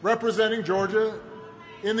representing Georgia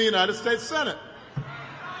in the United States Senate.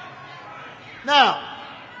 Now,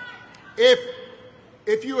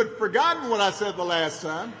 if you had forgotten what I said the last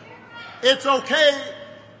time, it's okay,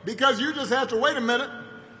 because you just have to wait a minute.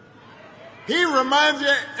 He reminds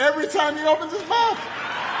you every time he opens his mouth.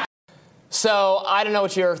 So I don't know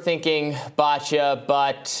what you're thinking, Batya,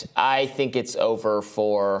 but I think it's over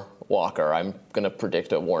for Walker. I'm going to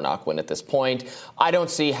predict a Warnock win at this point. I don't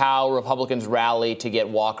see how Republicans rally to get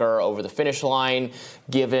Walker over the finish line,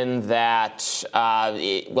 given that,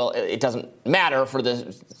 it doesn't matter for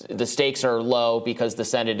the stakes are low because the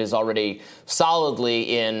Senate is already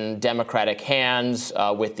solidly in Democratic hands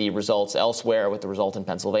with the results elsewhere, with the result in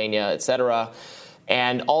Pennsylvania, et cetera.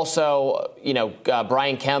 And also,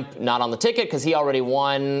 Brian Kemp not on the ticket because he already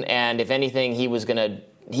won. And if anything, he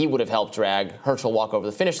would have helped drag Herschel Walker over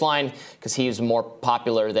the finish line because he's more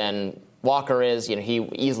popular than Walker is. He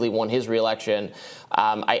easily won his reelection.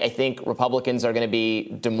 I think Republicans are going to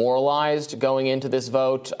be demoralized going into this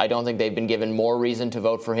vote. I don't think they've been given more reason to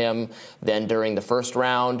vote for him than during the first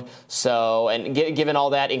round. So, and given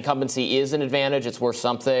all that, incumbency is an advantage. It's worth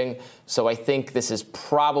something. So I think this is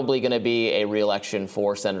probably going to be a reelection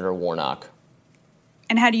for Senator Warnock.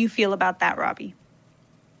 And how do you feel about that, Robbie?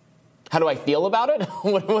 How do I feel about it?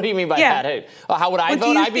 What do you mean by that? Hey, how would I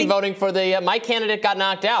vote? I'd be voting for my candidate got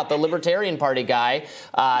knocked out, the Libertarian Party guy,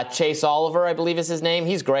 Chase Oliver, I believe is his name.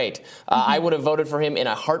 He's great. I would have voted for him in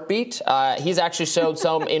a heartbeat. He's actually showed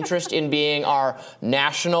some interest in being our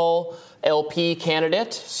national LP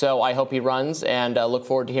candidate, so I hope he runs and look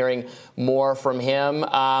forward to hearing more from him.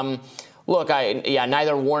 Look,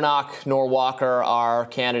 neither Warnock nor Walker are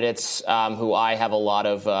candidates who I have a lot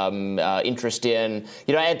of interest in.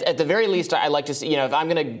 At the very least, I'd like to see, if I'm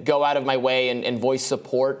going to go out of my way and voice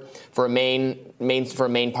support for a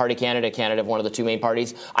main party candidate of one of the two main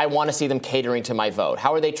parties, I want to see them catering to my vote.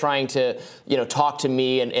 How are they trying to, talk to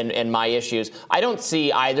me and my issues? I don't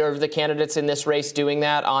see either of the candidates in this race doing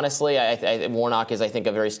that, honestly. Warnock is, I think,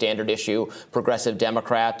 a very standard issue, progressive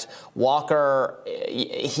Democrat. Walker,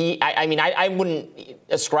 I mean, I wouldn't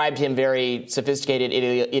ascribe to him very sophisticated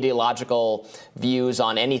ideological views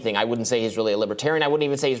on anything. I wouldn't say he's really a libertarian. I wouldn't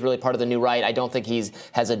even say he's really part of the new right. I don't think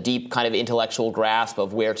has a deep kind of intellectual grasp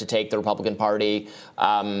of where to take the Republican Party.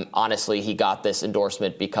 Honestly, he got this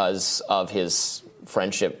endorsement because of his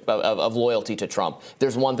friendship, of loyalty to Trump.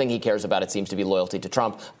 There's one thing he cares about, it seems to be loyalty to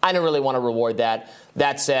Trump. I don't really want to reward that.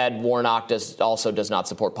 That said, Warnock does not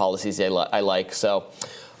support policies I like. So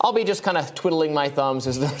I'll be just kind of twiddling my thumbs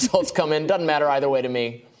as the results come in. Doesn't matter either way to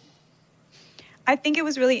me. I think it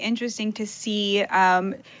was really interesting to see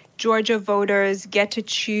Georgia voters get to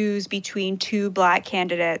choose between two black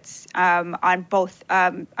candidates on both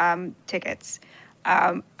tickets.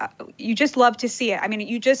 You just love to see it. I mean,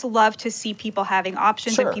 you just love to see people having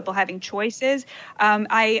options and people having choices.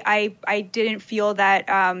 I didn't feel that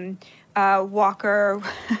Walker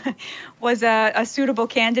was a suitable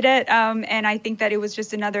candidate, and I think that it was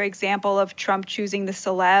just another example of Trump choosing the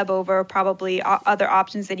celeb over probably other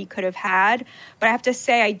options that he could have had. But I have to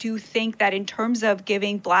say, I do think that in terms of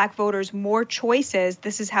giving black voters more choices,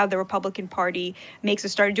 this is how the Republican Party makes a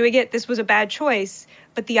start doing it. This was a bad choice,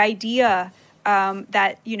 but the idea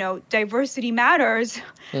that diversity matters.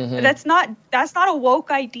 Mm-hmm. That's not a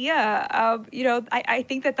woke idea. I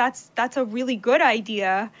think that's a really good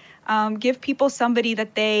idea. Give people somebody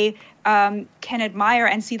that they can admire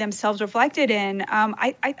and see themselves reflected in.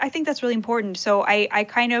 I think that's really important. So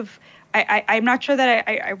I'm not sure that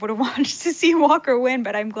I would have wanted to see Walker win,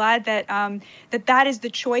 but I'm glad that that is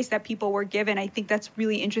the choice that people were given. I think that's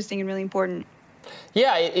really interesting and really important.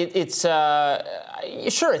 Yeah, it's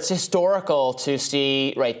sure, it's historical to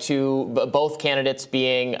see both candidates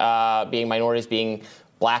being minorities, being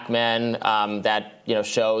black men. That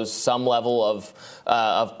shows some level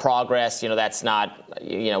of progress. That's not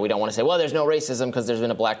we don't want to say, well, there's no racism because there's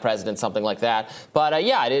been a black president, something like that. But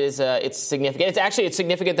it is it's significant. It's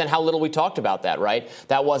significant than how little we talked about that. Right,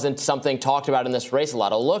 that wasn't something talked about in this race a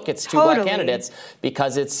lot. Oh, look, it's two black candidates,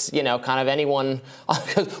 because it's kind of anyone.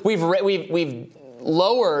 We've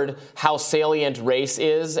lowered how salient race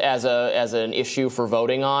is as an issue for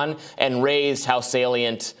voting on, and raised how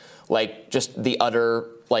salient just the utter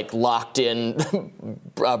locked in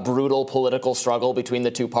brutal political struggle between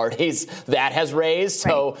the two parties that has raised.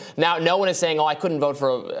 Right. So now no one is saying, oh, I couldn't vote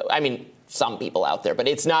for some people out there, but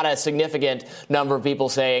it's not a significant number of people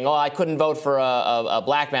saying, oh, I couldn't vote for a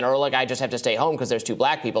black man, or I just have to stay home because there's two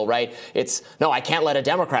black people, right? It's, no, I can't let a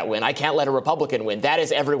Democrat win. I can't let a Republican win. That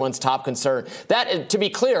is everyone's top concern. That, to be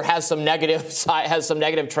clear, has some negative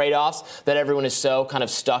trade-offs, that everyone is so kind of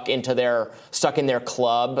stuck in their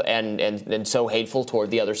club and so hateful toward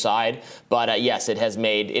the other side. But yes, it has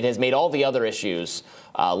made all the other issues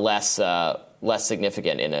less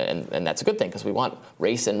significant, and that's a good thing, because we want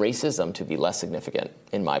race and racism to be less significant,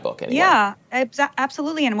 in my book anyway. Yeah,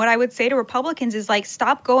 absolutely. And what I would say to Republicans is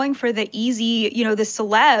stop going for the easy, the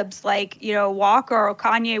celebs Walker or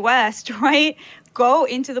Kanye West, right? Go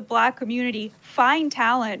into the black community, find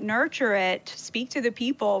talent, nurture it, speak to the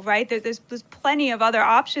people, right? There's plenty of other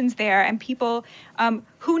options there, and people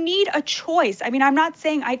who need a choice. I mean, I'm not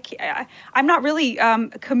saying I'm not really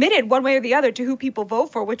committed one way or the other to who people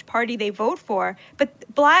vote for, which party they vote for. But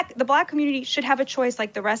the black community should have a choice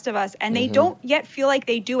like the rest of us, and they don't yet feel like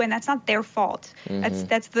they do, and that's not their fault. Mm-hmm.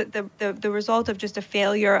 That's the result of just a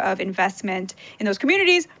failure of investment in those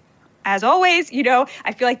communities. As always,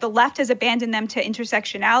 I feel like the left has abandoned them to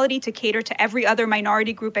intersectionality, to cater to every other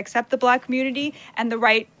minority group except the black community. And the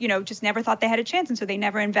right, just never thought they had a chance. And so they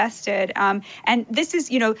never invested. And this is,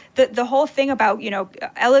 the whole thing about,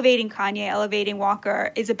 elevating Kanye, elevating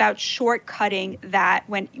Walker is about shortcutting that,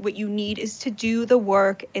 when what you need is to do the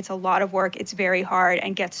work. It's a lot of work. It's very hard,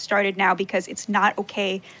 and get started now, because it's not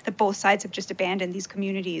okay that both sides have just abandoned these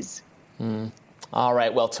communities. Mm. All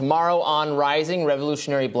right. Well, tomorrow on Rising,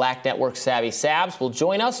 Revolutionary Black Network Savvy Sabs will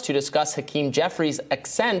join us to discuss Hakeem Jeffries'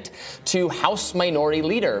 ascent to House Minority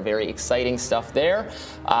Leader. Very exciting stuff there.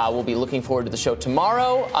 We'll be looking forward to the show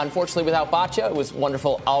tomorrow. Unfortunately, without Batya. It was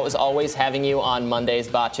wonderful, as always, having you on Mondays,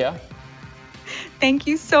 Batya. Thank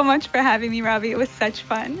you so much for having me, Robbie. It was such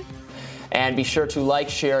fun. And be sure to like,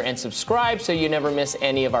 share, and subscribe so you never miss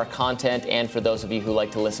any of our content. And for those of you who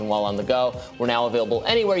like to listen while on the go, we're now available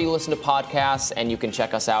anywhere you listen to podcasts, and you can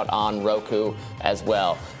check us out on Roku as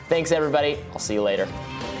well. Thanks, everybody. I'll see you later.